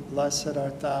with thee. Blessed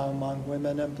art thou among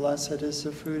women, and blessed is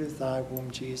the fruit of thy womb,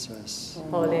 Jesus.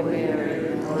 Holy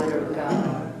Mary, Mother of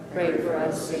God, pray for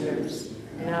us sinners,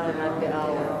 now and at the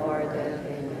hour of our death.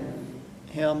 Amen.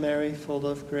 Hail Mary, full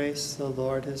of grace, the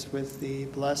Lord is with thee.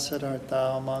 Blessed art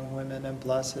thou among women, and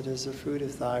blessed is the fruit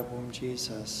of thy womb,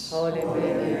 Jesus. Holy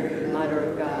Mary,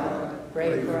 Mother of God,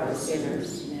 pray for us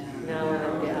sinners, now and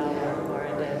at the hour of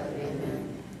our death.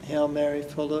 Amen. Hail Mary,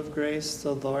 full of grace,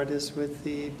 the Lord is with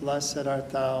thee. Blessed art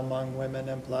thou among women,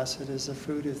 and blessed is the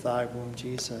fruit of thy womb,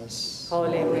 Jesus.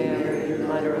 Holy Mary,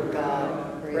 Mother of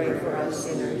God, pray for us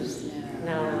sinners,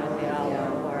 now and at the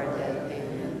hour of our death.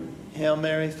 Amen. Hail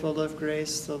Mary, full of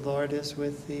grace, the Lord is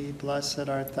with thee. Blessed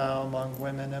art thou among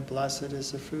women, and blessed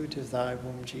is the fruit of thy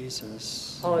womb,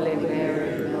 Jesus. Holy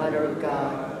Mary, Mother of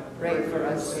God, pray for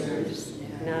us sinners,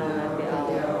 now and at the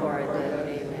hour of our death.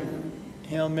 Amen.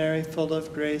 Hail Mary, full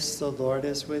of grace, the Lord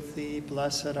is with thee.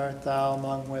 Blessed art thou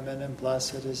among women, and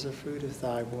blessed is the fruit of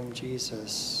thy womb,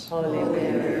 Jesus. Holy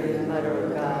Mary, Mother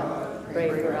of God, pray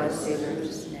for us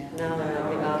sinners, now and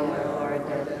at the hour of our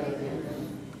death.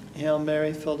 Amen. Hail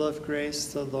Mary, full of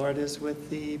grace, the Lord is with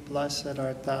thee. Blessed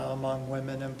art thou among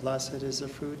women, and blessed is the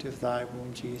fruit of thy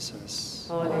womb, Jesus.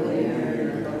 Holy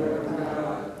Mary, Mother of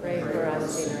God, pray for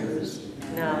us sinners,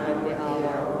 now and at the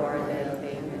hour of our death.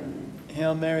 Amen.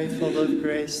 Hail Mary, full of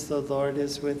grace, the Lord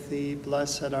is with thee.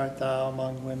 Blessed art thou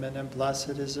among women, and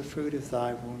blessed is the fruit of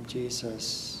thy womb,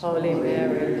 Jesus. Holy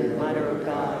Mary, Mother of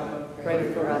God,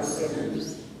 pray for us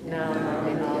sinners, now and at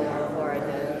the hour of our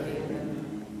death.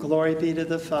 Amen. Glory be to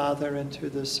the Father, and to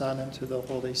the Son, and to the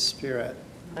Holy Spirit.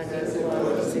 And as it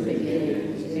was in the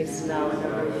beginning, is now, and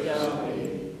ever shall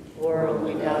be, world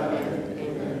without end.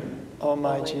 Amen. O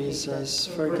my Jesus,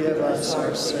 forgive us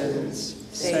our sins,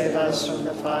 save us from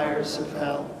the fires of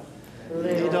hell,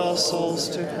 lead all souls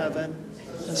to heaven,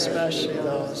 especially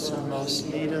those in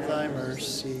most need of thy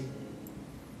mercy.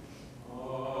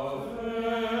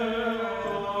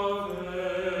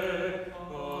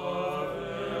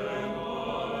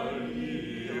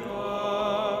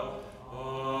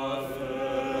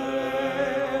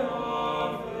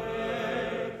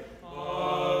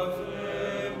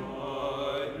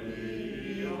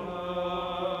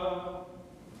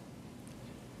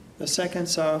 The second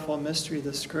sorrowful mystery,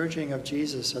 the scourging of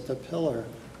Jesus at the pillar.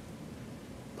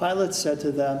 Pilate said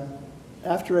to them,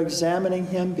 "After examining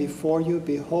him before you,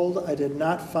 behold, I did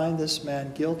not find this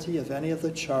man guilty of any of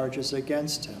the charges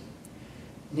against him.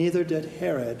 Neither did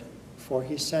Herod, for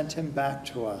he sent him back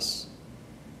to us.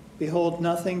 Behold,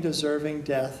 nothing deserving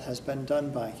death has been done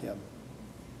by him.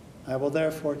 I will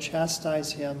therefore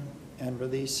chastise him and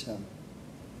release him."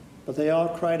 But they all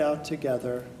cried out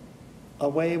together,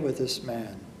 "Away with this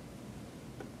man!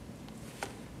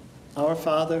 Our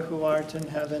Father, who art in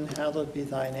heaven, hallowed be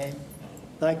thy name.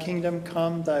 Thy kingdom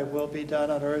come, thy will be done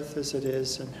on earth as it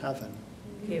is in heaven.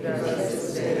 Give us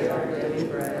this day our daily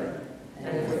bread,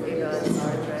 and forgive us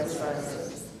our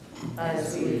trespasses,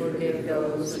 as we forgive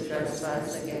those who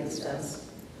trespass against us.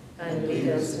 And lead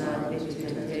us not into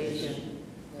temptation,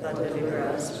 but deliver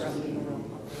us from evil.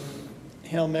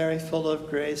 Hail Mary, full of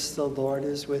grace, the Lord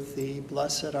is with thee.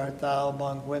 Blessed art thou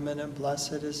among women, and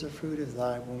blessed is the fruit of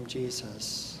thy womb,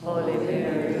 Jesus. Holy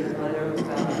Mary, Mother of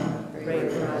God, pray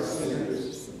for us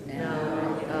sinners, now and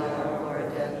at the hour of our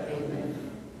death. Amen.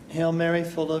 Hail Mary,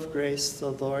 full of grace,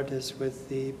 the Lord is with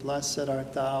thee. Blessed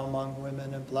art thou among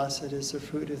women, and blessed is the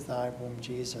fruit of thy womb,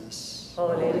 Jesus.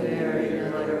 Holy Mary,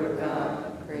 Mother of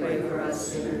God, pray for us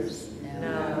sinners,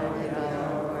 now and at the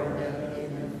hour of our death.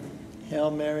 Amen. Hail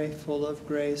Mary, full of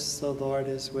grace, the Lord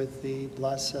is with thee.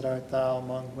 Blessed art thou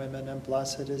among women, and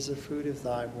blessed is the fruit of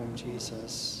thy womb,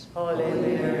 Jesus. Holy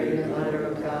Mary, Mother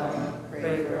of God,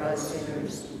 pray for us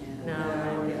sinners, now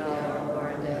and at the hour of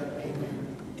our death.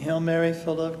 Amen. Hail Mary,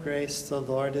 full of grace, the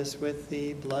Lord is with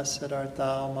thee. Blessed art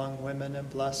thou among women, and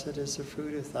blessed is the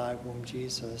fruit of thy womb,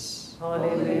 Jesus.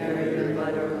 Holy Mary,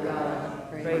 Mother of God,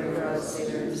 pray for us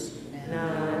sinners, now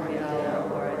and at the hour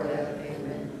of our death.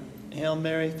 Amen. Hail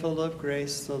Mary, full of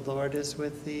grace, the Lord is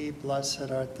with thee. Blessed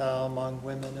art thou among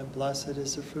women, and blessed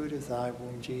is the fruit of thy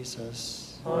womb,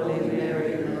 Jesus. Holy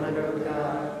Mary, Mother of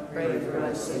God, pray for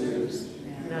us sinners,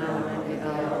 now and at the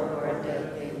hour of our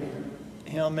death. Amen.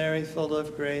 Hail Mary, full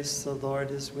of grace, the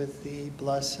Lord is with thee.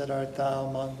 Blessed art thou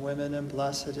among women, and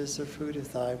blessed is the fruit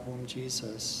of thy womb,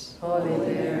 Jesus. Holy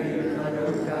Mary, Mother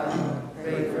of God,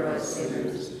 pray for us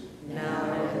sinners,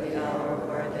 now and at the hour of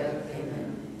our death.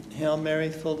 Amen. Hail Mary,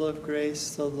 full of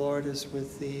grace, the Lord is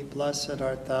with thee. Blessed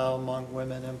art thou among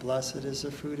women, and blessed is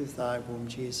the fruit of thy womb,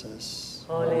 Jesus.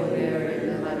 Holy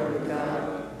Mary, Mother of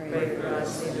God, pray for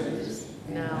us sinners,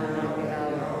 now and at the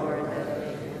hour of our death.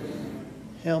 Amen.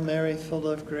 Hail Mary, full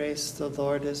of grace, the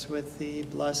Lord is with thee.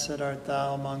 Blessed art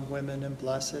thou among women, and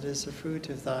blessed is the fruit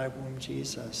of thy womb,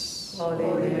 Jesus. Holy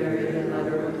Mary,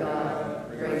 Mother of God,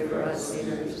 pray for us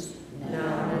sinners,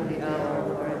 now and at the hour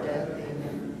of our death.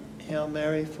 Amen. Hail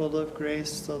Mary, full of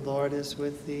grace, the Lord is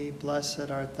with thee.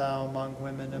 Blessed art thou among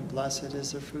women, and blessed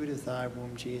is the fruit of thy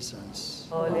womb, Jesus.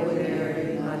 Holy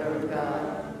Mary, Mother of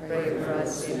God, pray for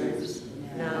us sinners,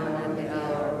 now and at the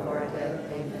hour of our death.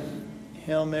 Amen.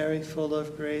 Hail Mary, full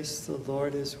of grace, the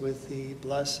Lord is with thee.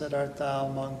 Blessed art thou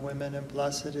among women, and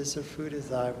blessed is the fruit of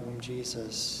thy womb,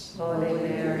 Jesus. Holy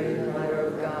Mary, Mother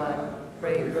of God,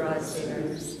 pray for us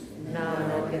sinners, now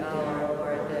and at the hour of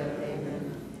our death.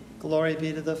 Amen. Glory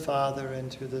be to the Father,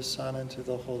 and to the Son, and to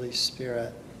the Holy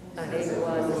Spirit. And it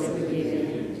was in the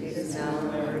beginning, is now,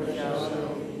 and ever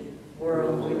shall be,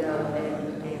 world without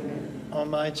end. Amen. O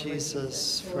my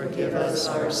Jesus, forgive us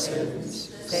our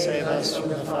sins, save us from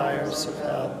the fires of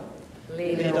hell,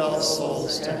 lead all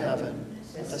souls to heaven,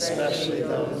 especially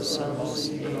those in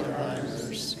most need of thy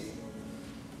mercy.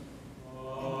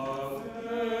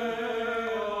 Amen.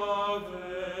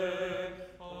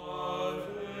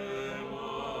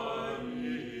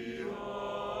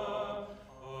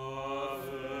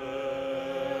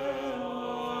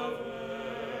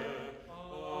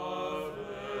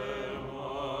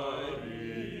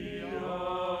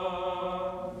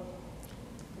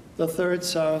 The third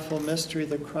sorrowful mystery,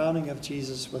 the crowning of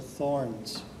Jesus with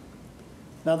thorns.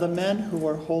 Now the men who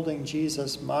were holding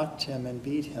Jesus mocked him and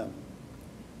beat him.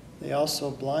 They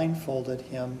also blindfolded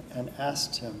him and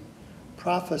asked him,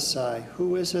 "Prophesy,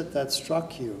 who is it that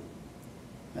struck you?"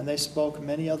 And they spoke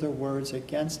many other words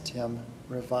against him,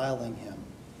 reviling him.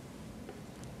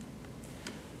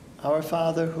 Our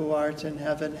Father, who art in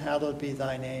heaven, hallowed be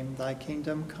thy name. Thy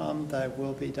kingdom come, thy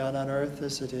will be done on earth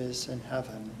as it is in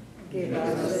heaven. Give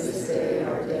us this day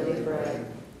our daily bread,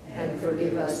 and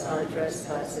forgive us our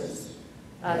trespasses,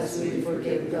 as we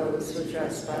forgive those who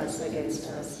trespass against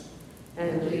us.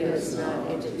 And lead us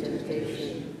not into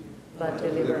temptation, but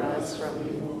deliver us from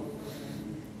evil.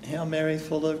 Hail Mary,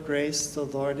 full of grace, the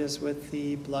Lord is with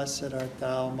thee. Blessed art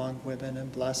thou among women, and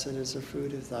blessed is the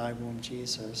fruit of thy womb,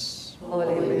 Jesus.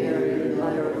 Holy Mary,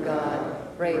 Mother of God,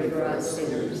 pray for us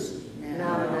sinners,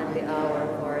 now and at the hour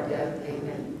of our death.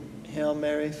 Amen. Hail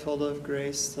Mary, full of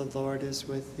grace, the Lord is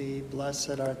with thee.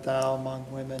 Blessed art thou among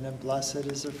women, and blessed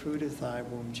is the fruit of thy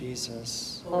womb,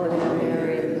 Jesus. Holy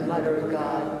Mary, Mother of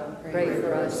God, pray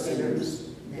for us sinners,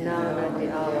 now and at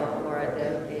the hour of our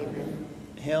death. Amen.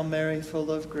 Hail Mary, full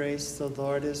of grace, the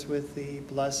Lord is with thee.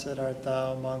 Blessed art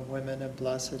thou among women, and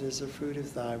blessed is the fruit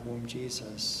of thy womb,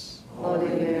 Jesus. Holy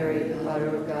Mary,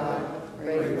 Mother of God,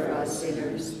 pray for us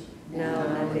sinners, now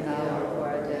and at the hour of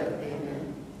our death. Amen.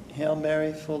 Hail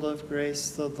Mary, full of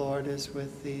grace, the Lord is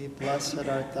with thee. Blessed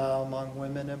art thou among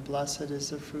women, and blessed is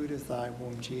the fruit of thy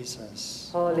womb, Jesus.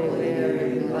 Holy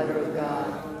Mary, Mother of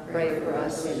God, pray for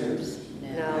us sinners,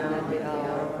 now and at the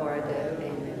hour of our death.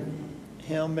 Amen.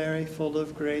 Hail Mary, full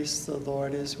of grace, the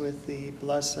Lord is with thee.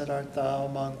 Blessed art thou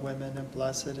among women, and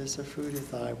blessed is the fruit of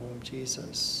thy womb,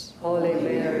 Jesus. Holy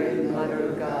Mary, Mother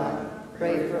of God,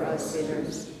 pray for us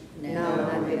sinners, now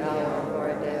and at the hour of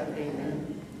our death. Amen.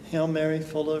 Hail Mary,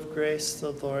 full of grace,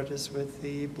 the Lord is with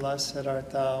thee. Blessed art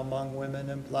thou among women,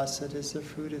 and blessed is the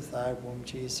fruit of thy womb,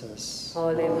 Jesus.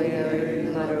 Holy Mary,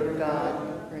 Mother of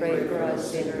God, pray for us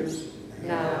sinners,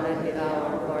 now and at the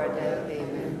hour of our death.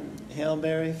 Amen. Hail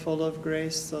Mary, full of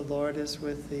grace, the Lord is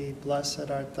with thee. Blessed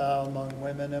art thou among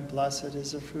women, and blessed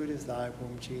is the fruit of thy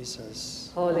womb,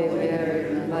 Jesus. Holy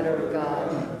Mary, Mother of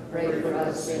God, pray for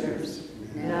us sinners,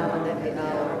 now and at the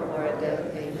hour of our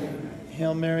death. Amen.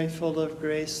 Hail Mary, full of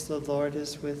grace, the Lord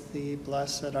is with thee.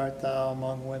 Blessed art thou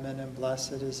among women, and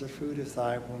blessed is the fruit of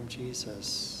thy womb,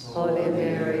 Jesus. Holy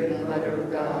Mary, Mother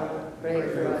of God, pray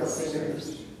for us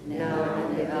sinners, now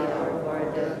and at the hour of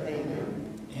our death. Amen.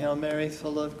 Hail Mary,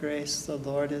 full of grace, the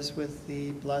Lord is with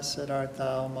thee. Blessed art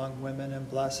thou among women, and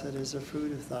blessed is the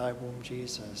fruit of thy womb,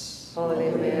 Jesus. Holy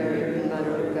Mary,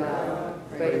 Mother of God,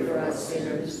 pray for us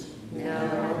sinners, now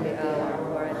and at the hour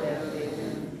of our death.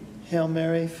 Amen. Hail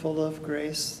Mary, full of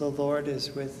grace, the Lord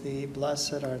is with thee.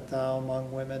 Blessed art thou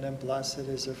among women, and blessed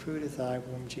is the fruit of thy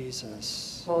womb,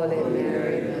 Jesus. Holy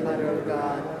Mary, Mother of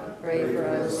God, pray for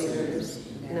us sinners,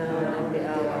 now and at the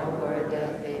hour of our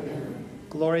death. Amen.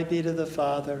 Glory be to the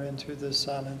Father, and to the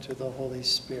Son, and to the Holy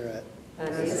Spirit.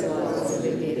 As it was in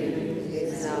the beginning,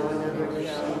 is now, and ever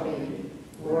shall be,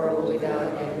 world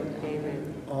without end.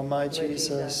 Amen. O my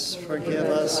Jesus, forgive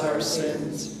us our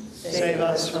sins, save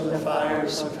us from the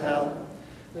fires of hell,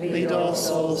 lead all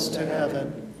souls to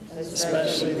heaven,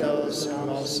 especially those who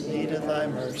most need of thy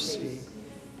mercy.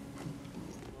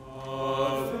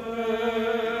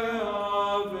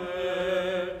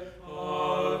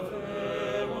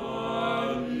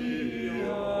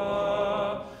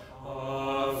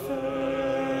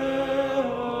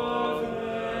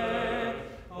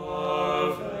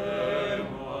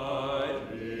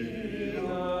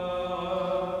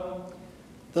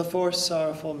 The fourth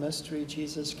sorrowful mystery,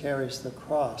 Jesus carries the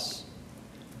cross.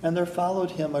 And there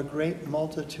followed him a great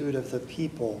multitude of the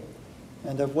people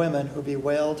and of women who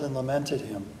bewailed and lamented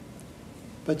him.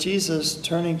 But Jesus,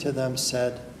 turning to them,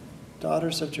 said,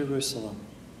 "Daughters of Jerusalem,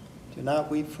 do not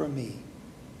weep for me,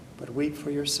 but weep for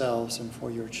yourselves and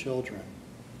for your children.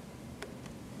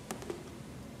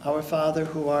 Our Father,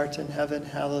 who art in heaven,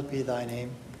 hallowed be thy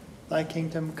name. Thy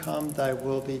kingdom come, thy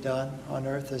will be done, on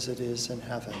earth as it is in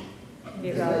heaven.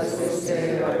 Give us this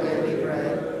day our daily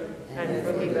bread, and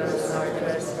forgive us our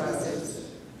trespasses,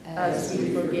 as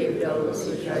we forgive those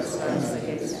who trespass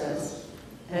against us.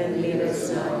 And lead us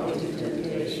not into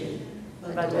temptation,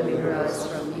 but deliver us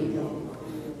from evil.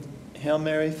 Hail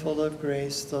Mary, full of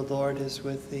grace, the Lord is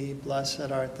with thee.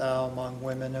 Blessed art thou among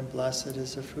women, and blessed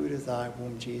is the fruit of thy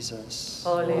womb, Jesus.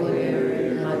 Holy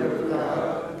Mary, Mother of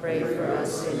God, pray for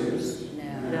us sinners,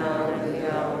 now and at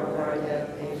the hour of our death.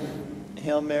 Amen.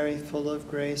 Hail Mary, full of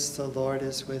grace, the Lord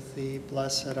is with thee.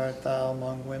 Blessed art thou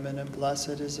among women, and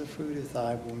blessed is the fruit of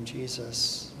thy womb,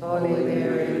 Jesus. Holy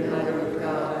Mary, Mother of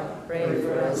God, pray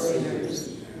for us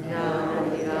sinners, now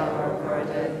and at the hour of our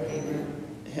death.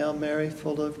 Amen. Hail Mary,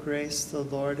 full of grace, the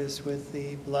Lord is with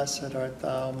thee. Blessed art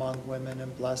thou among women,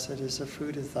 and blessed is the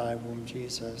fruit of thy womb,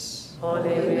 Jesus. Holy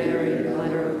Mary,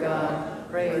 Mother of God,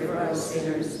 pray for us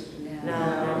sinners,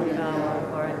 now and at the hour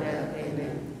of our death.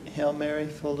 Amen. Hail Mary,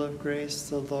 full of grace,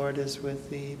 the Lord is with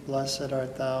thee. Blessed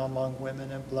art thou among women,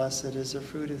 and blessed is the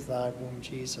fruit of thy womb,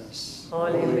 Jesus.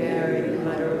 Holy Mary,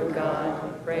 Mother of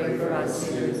God, pray for us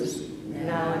sinners,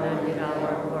 now and at the hour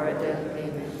of our death.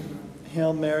 Amen.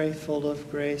 Hail Mary, full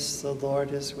of grace, the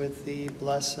Lord is with thee.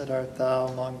 Blessed art thou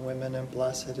among women, and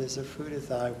blessed is the fruit of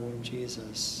thy womb,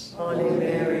 Jesus. Holy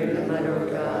Mary, Mother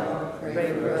of God,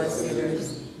 pray for us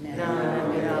sinners, now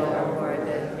and at the hour of our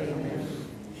death. Amen.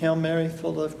 Hail Mary,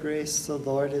 full of grace, the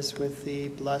Lord is with thee.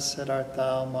 Blessed art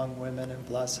thou among women, and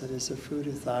blessed is the fruit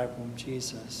of thy womb,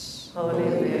 Jesus. Holy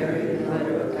Mary,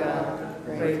 Mother of God,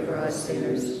 pray for us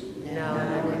sinners, now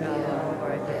and at the hour of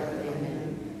our death.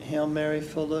 Amen. Hail Mary,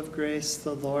 full of grace,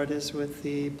 the Lord is with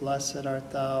thee. Blessed art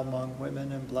thou among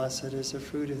women, and blessed is the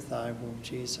fruit of thy womb,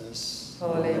 Jesus.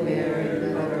 Holy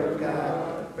Mary, Mother of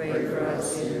God, pray for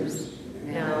us sinners,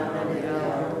 now and at the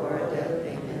hour of our death.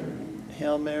 Amen.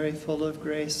 Hail Mary, full of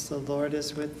grace, the Lord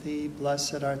is with thee.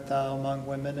 Blessed art thou among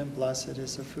women, and blessed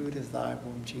is the fruit of thy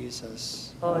womb,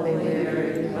 Jesus. Holy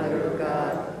Mary, Mother of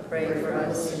God, pray for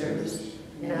us sinners,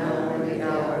 now and at the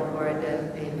hour of our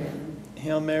death. Amen.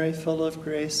 Hail Mary, full of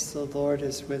grace, the Lord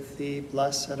is with thee.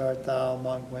 Blessed art thou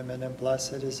among women, and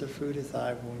blessed is the fruit of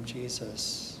thy womb,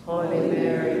 Jesus. Holy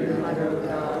Mary, Mother of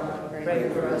God, pray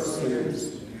for us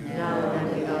sinners, now and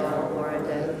at the hour of our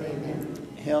death.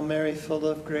 Amen. Hail Mary, full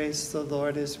of grace, the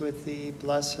Lord is with thee.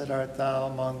 Blessed art thou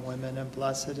among women, and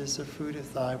blessed is the fruit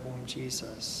of thy womb,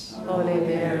 Jesus. Holy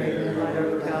Mary,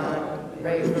 Mother of God,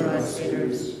 pray for us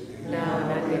sinners, now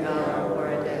and at the hour of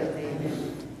our death. Amen.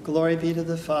 Glory be to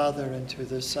the Father, and to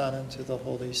the Son, and to the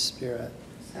Holy Spirit.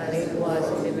 As it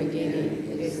was in the beginning,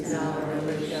 it is now, and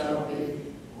ever shall be,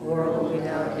 world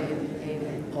without end.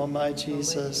 Amen. O my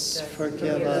Jesus,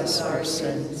 forgive us our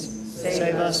sins,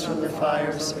 save us from the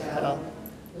fires of hell,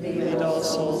 lead all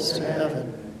souls to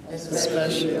heaven,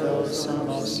 especially those in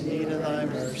most need of thy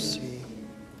mercy.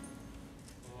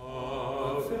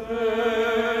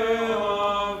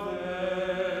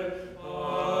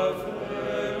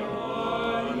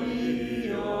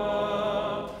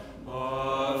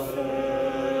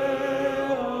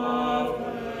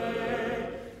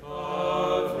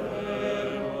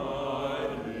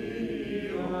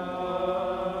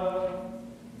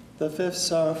 The fifth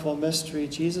sorrowful mystery,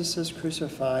 Jesus is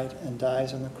crucified and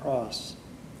dies on the cross.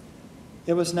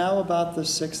 It was now about the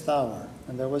 6th hour,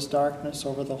 and there was darkness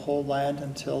over the whole land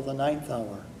until the 9th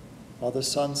hour, while the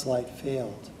sun's light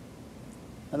failed.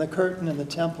 And the curtain in the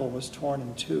temple was torn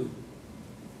in two.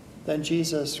 Then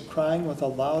Jesus, crying with a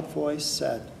loud voice,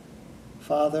 said,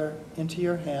 Father, into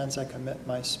your hands I commit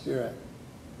my spirit.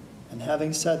 And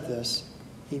having said this,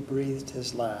 he breathed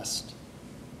his last.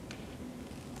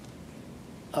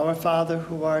 Our Father,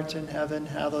 who art in heaven,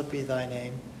 hallowed be thy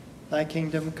name. Thy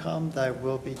kingdom come, thy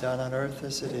will be done on earth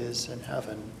as it is in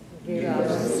heaven. Give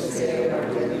us this day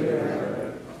our daily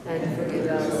bread, and forgive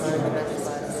us our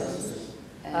trespasses,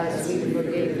 as we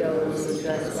forgive those who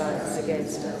trespass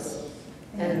against us.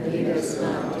 And lead us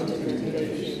not into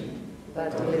temptation,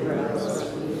 but deliver us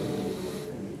from evil.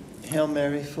 Hail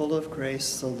Mary, full of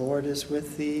grace, the Lord is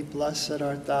with thee. Blessed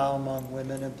art thou among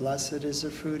women, and blessed is the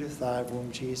fruit of thy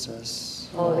womb, Jesus.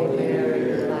 Holy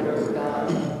Mary, Mother of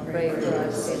God, pray for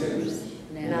us sinners,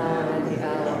 now and at the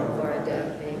hour of our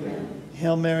death. Amen.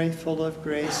 Hail Mary, full of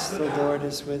grace, the Lord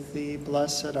is with thee.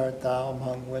 Blessed art thou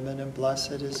among women, and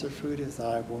blessed is the fruit of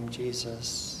thy womb,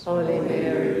 Jesus. Holy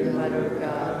Mary, Mother of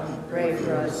God, pray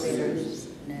for us sinners,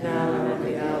 now and at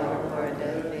the hour of our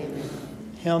death. Amen.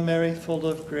 Hail Mary, full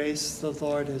of grace, the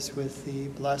Lord is with thee.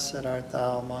 Blessed art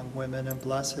thou among women, and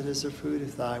blessed is the fruit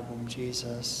of thy womb,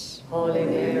 Jesus. Holy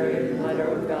Mary, Mother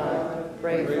of God,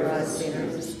 pray for us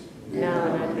sinners,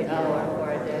 now and at the hour of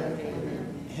our death.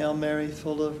 Amen. Hail Mary,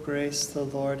 full of grace, the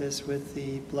Lord is with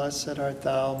thee. Blessed art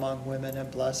thou among women, and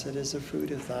blessed is the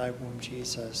fruit of thy womb,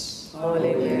 Jesus.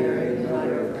 Holy Mary,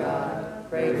 Mother of God,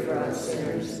 pray for us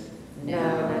sinners,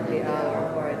 now and at the hour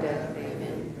of our death.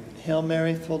 Amen. Hail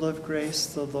Mary, full of grace,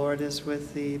 the Lord is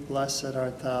with thee. Blessed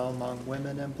art thou among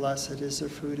women, and blessed is the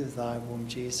fruit of thy womb,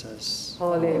 Jesus.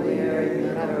 Holy Mary,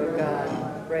 Mother of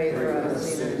God, pray for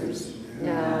us sinners,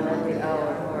 now and at the hour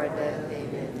of our death.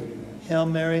 Amen. Hail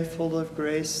Mary, full of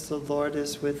grace, the Lord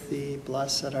is with thee.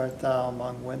 Blessed art thou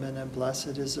among women, and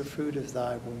blessed is the fruit of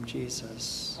thy womb,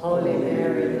 Jesus. Holy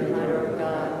Mary, the Mother of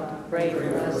God, pray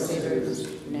for us sinners,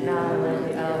 now and at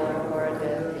the hour of our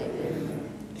death. Amen.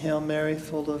 Hail Mary,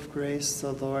 full of grace,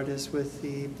 the Lord is with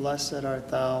thee. Blessed art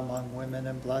thou among women,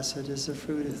 and blessed is the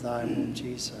fruit of thy womb,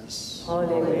 Jesus.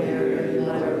 Holy Mary, the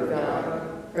Mother of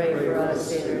God, pray for us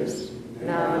sinners,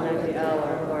 now and at the hour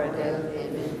of our death.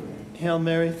 Amen. Hail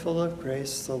Mary, full of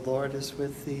grace, the Lord is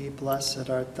with thee. Blessed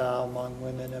art thou among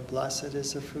women, and blessed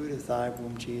is the fruit of thy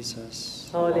womb, Jesus.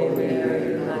 Holy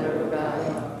Mary, Mother of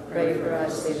God, pray for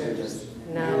us sinners,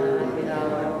 now and at the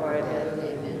hour of our death.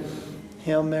 Amen.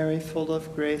 Hail Mary, full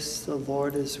of grace, the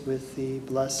Lord is with thee.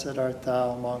 Blessed art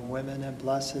thou among women, and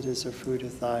blessed is the fruit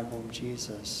of thy womb,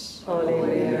 Jesus. Holy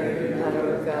Mary,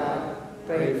 Mother of God,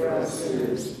 pray for us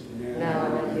sinners, now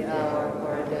and at the hour of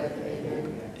our death.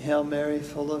 Amen. Hail Mary,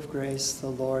 full of grace, the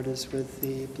Lord is with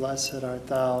thee. Blessed art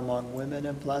thou among women,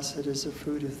 and blessed is the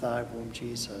fruit of thy womb,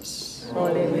 Jesus.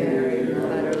 Holy Mary,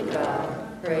 Mother of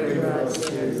God, pray for us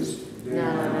sinners,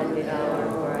 now and at the hour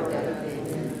of our death.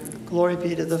 Amen. Glory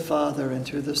be to the Father, and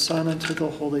to the Son, and to the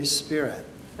Holy Spirit.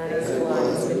 And as it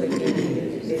was in the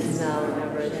beginning, is now, and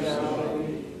ever shall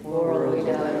be, world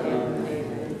without end.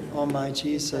 Amen. O my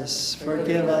Jesus,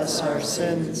 forgive us our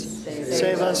sins,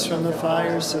 save us from the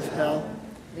fires of hell,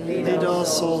 lead all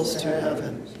souls to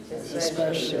heaven,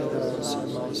 especially those who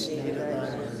most need of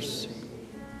thy mercy.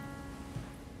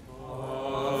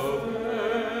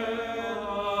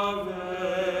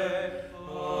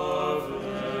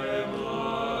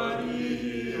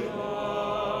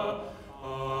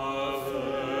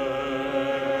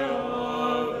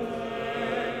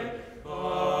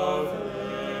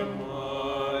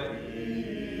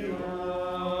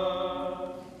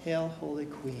 Hail, Holy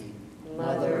Queen,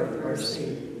 Mother of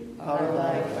mercy, our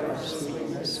life, our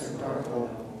sweetness, and our hope.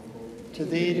 To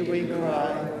thee do we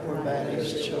cry, poor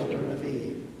banished children of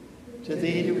Eve. To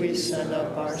thee do we send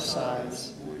up our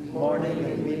sighs, mourning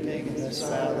and weeping in this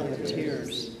valley of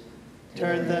tears.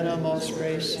 Turn then, O most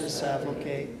gracious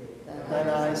Advocate, thine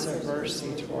eyes of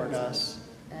mercy toward us,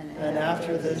 and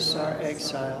after this our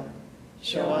exile,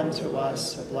 show unto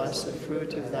us the blessed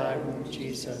fruit of thy womb,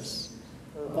 Jesus.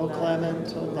 O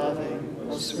clement, O loving,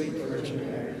 O sweet Virgin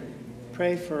Mary,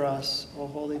 pray for us, O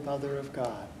Holy Mother of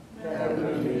God. That we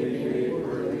may be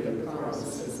worthy of the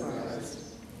promises of Christ.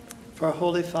 For our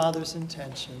Holy Father's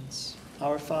intentions,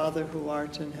 our Father who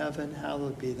art in heaven,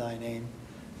 hallowed be thy name.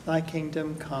 Thy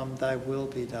kingdom come, thy will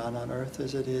be done on earth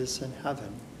as it is in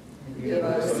heaven. Give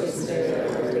us this day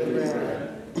our daily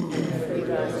bread, and forgive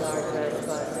us our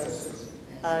trespasses,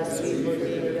 as we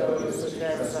forgive those who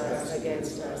trespass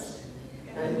against us.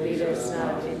 And lead us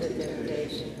not into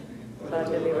temptation, but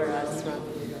deliver us from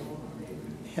evil.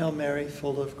 Hail Mary,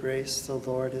 full of grace, the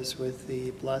Lord is with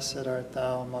thee. Blessed art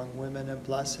thou among women, and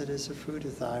blessed is the fruit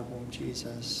of thy womb,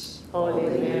 Jesus. Holy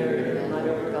Mary, the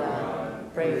Mother of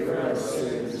God, pray for us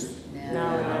sinners,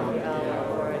 now and at the hour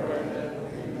of our death.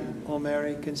 Amen. O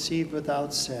Mary, conceived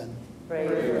without sin, pray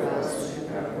for us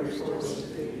and our Christians.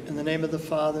 in the name of the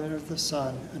Father, and of the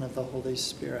Son, and of the Holy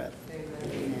Spirit.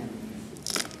 Amen.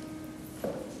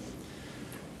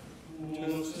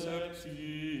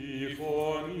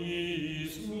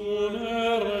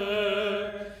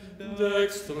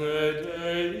 Dextre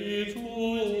Dei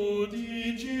tu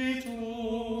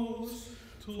digitus,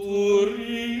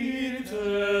 turite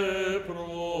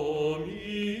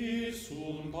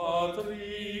promissum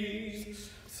Patris,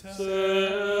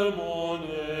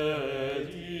 sermone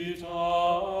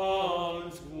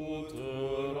editans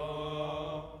gutera,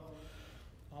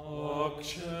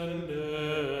 accende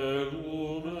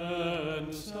lumen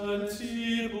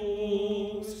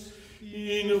sensibus,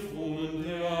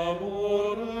 infunde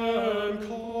amorem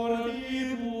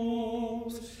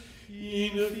cordibus,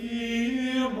 in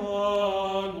firma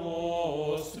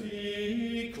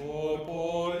nostri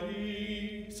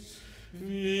corporis,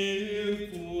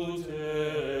 virtute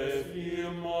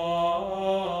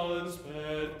firmans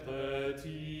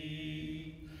perpeti.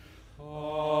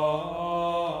 Amen.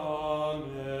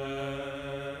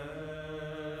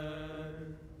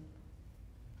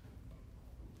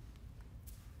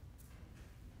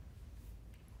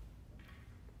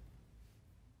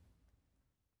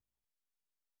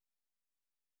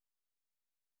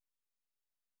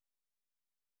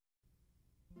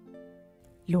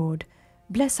 Lord,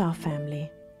 bless our family,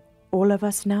 all of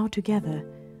us now together,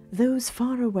 those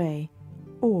far away,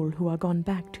 all who are gone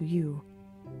back to you.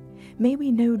 May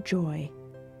we know joy,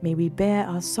 may we bear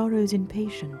our sorrows in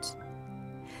patience.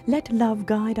 Let love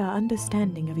guide our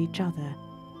understanding of each other.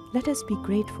 Let us be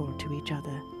grateful to each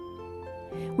other.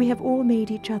 We have all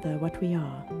made each other what we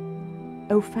are.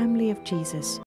 O family of Jesus,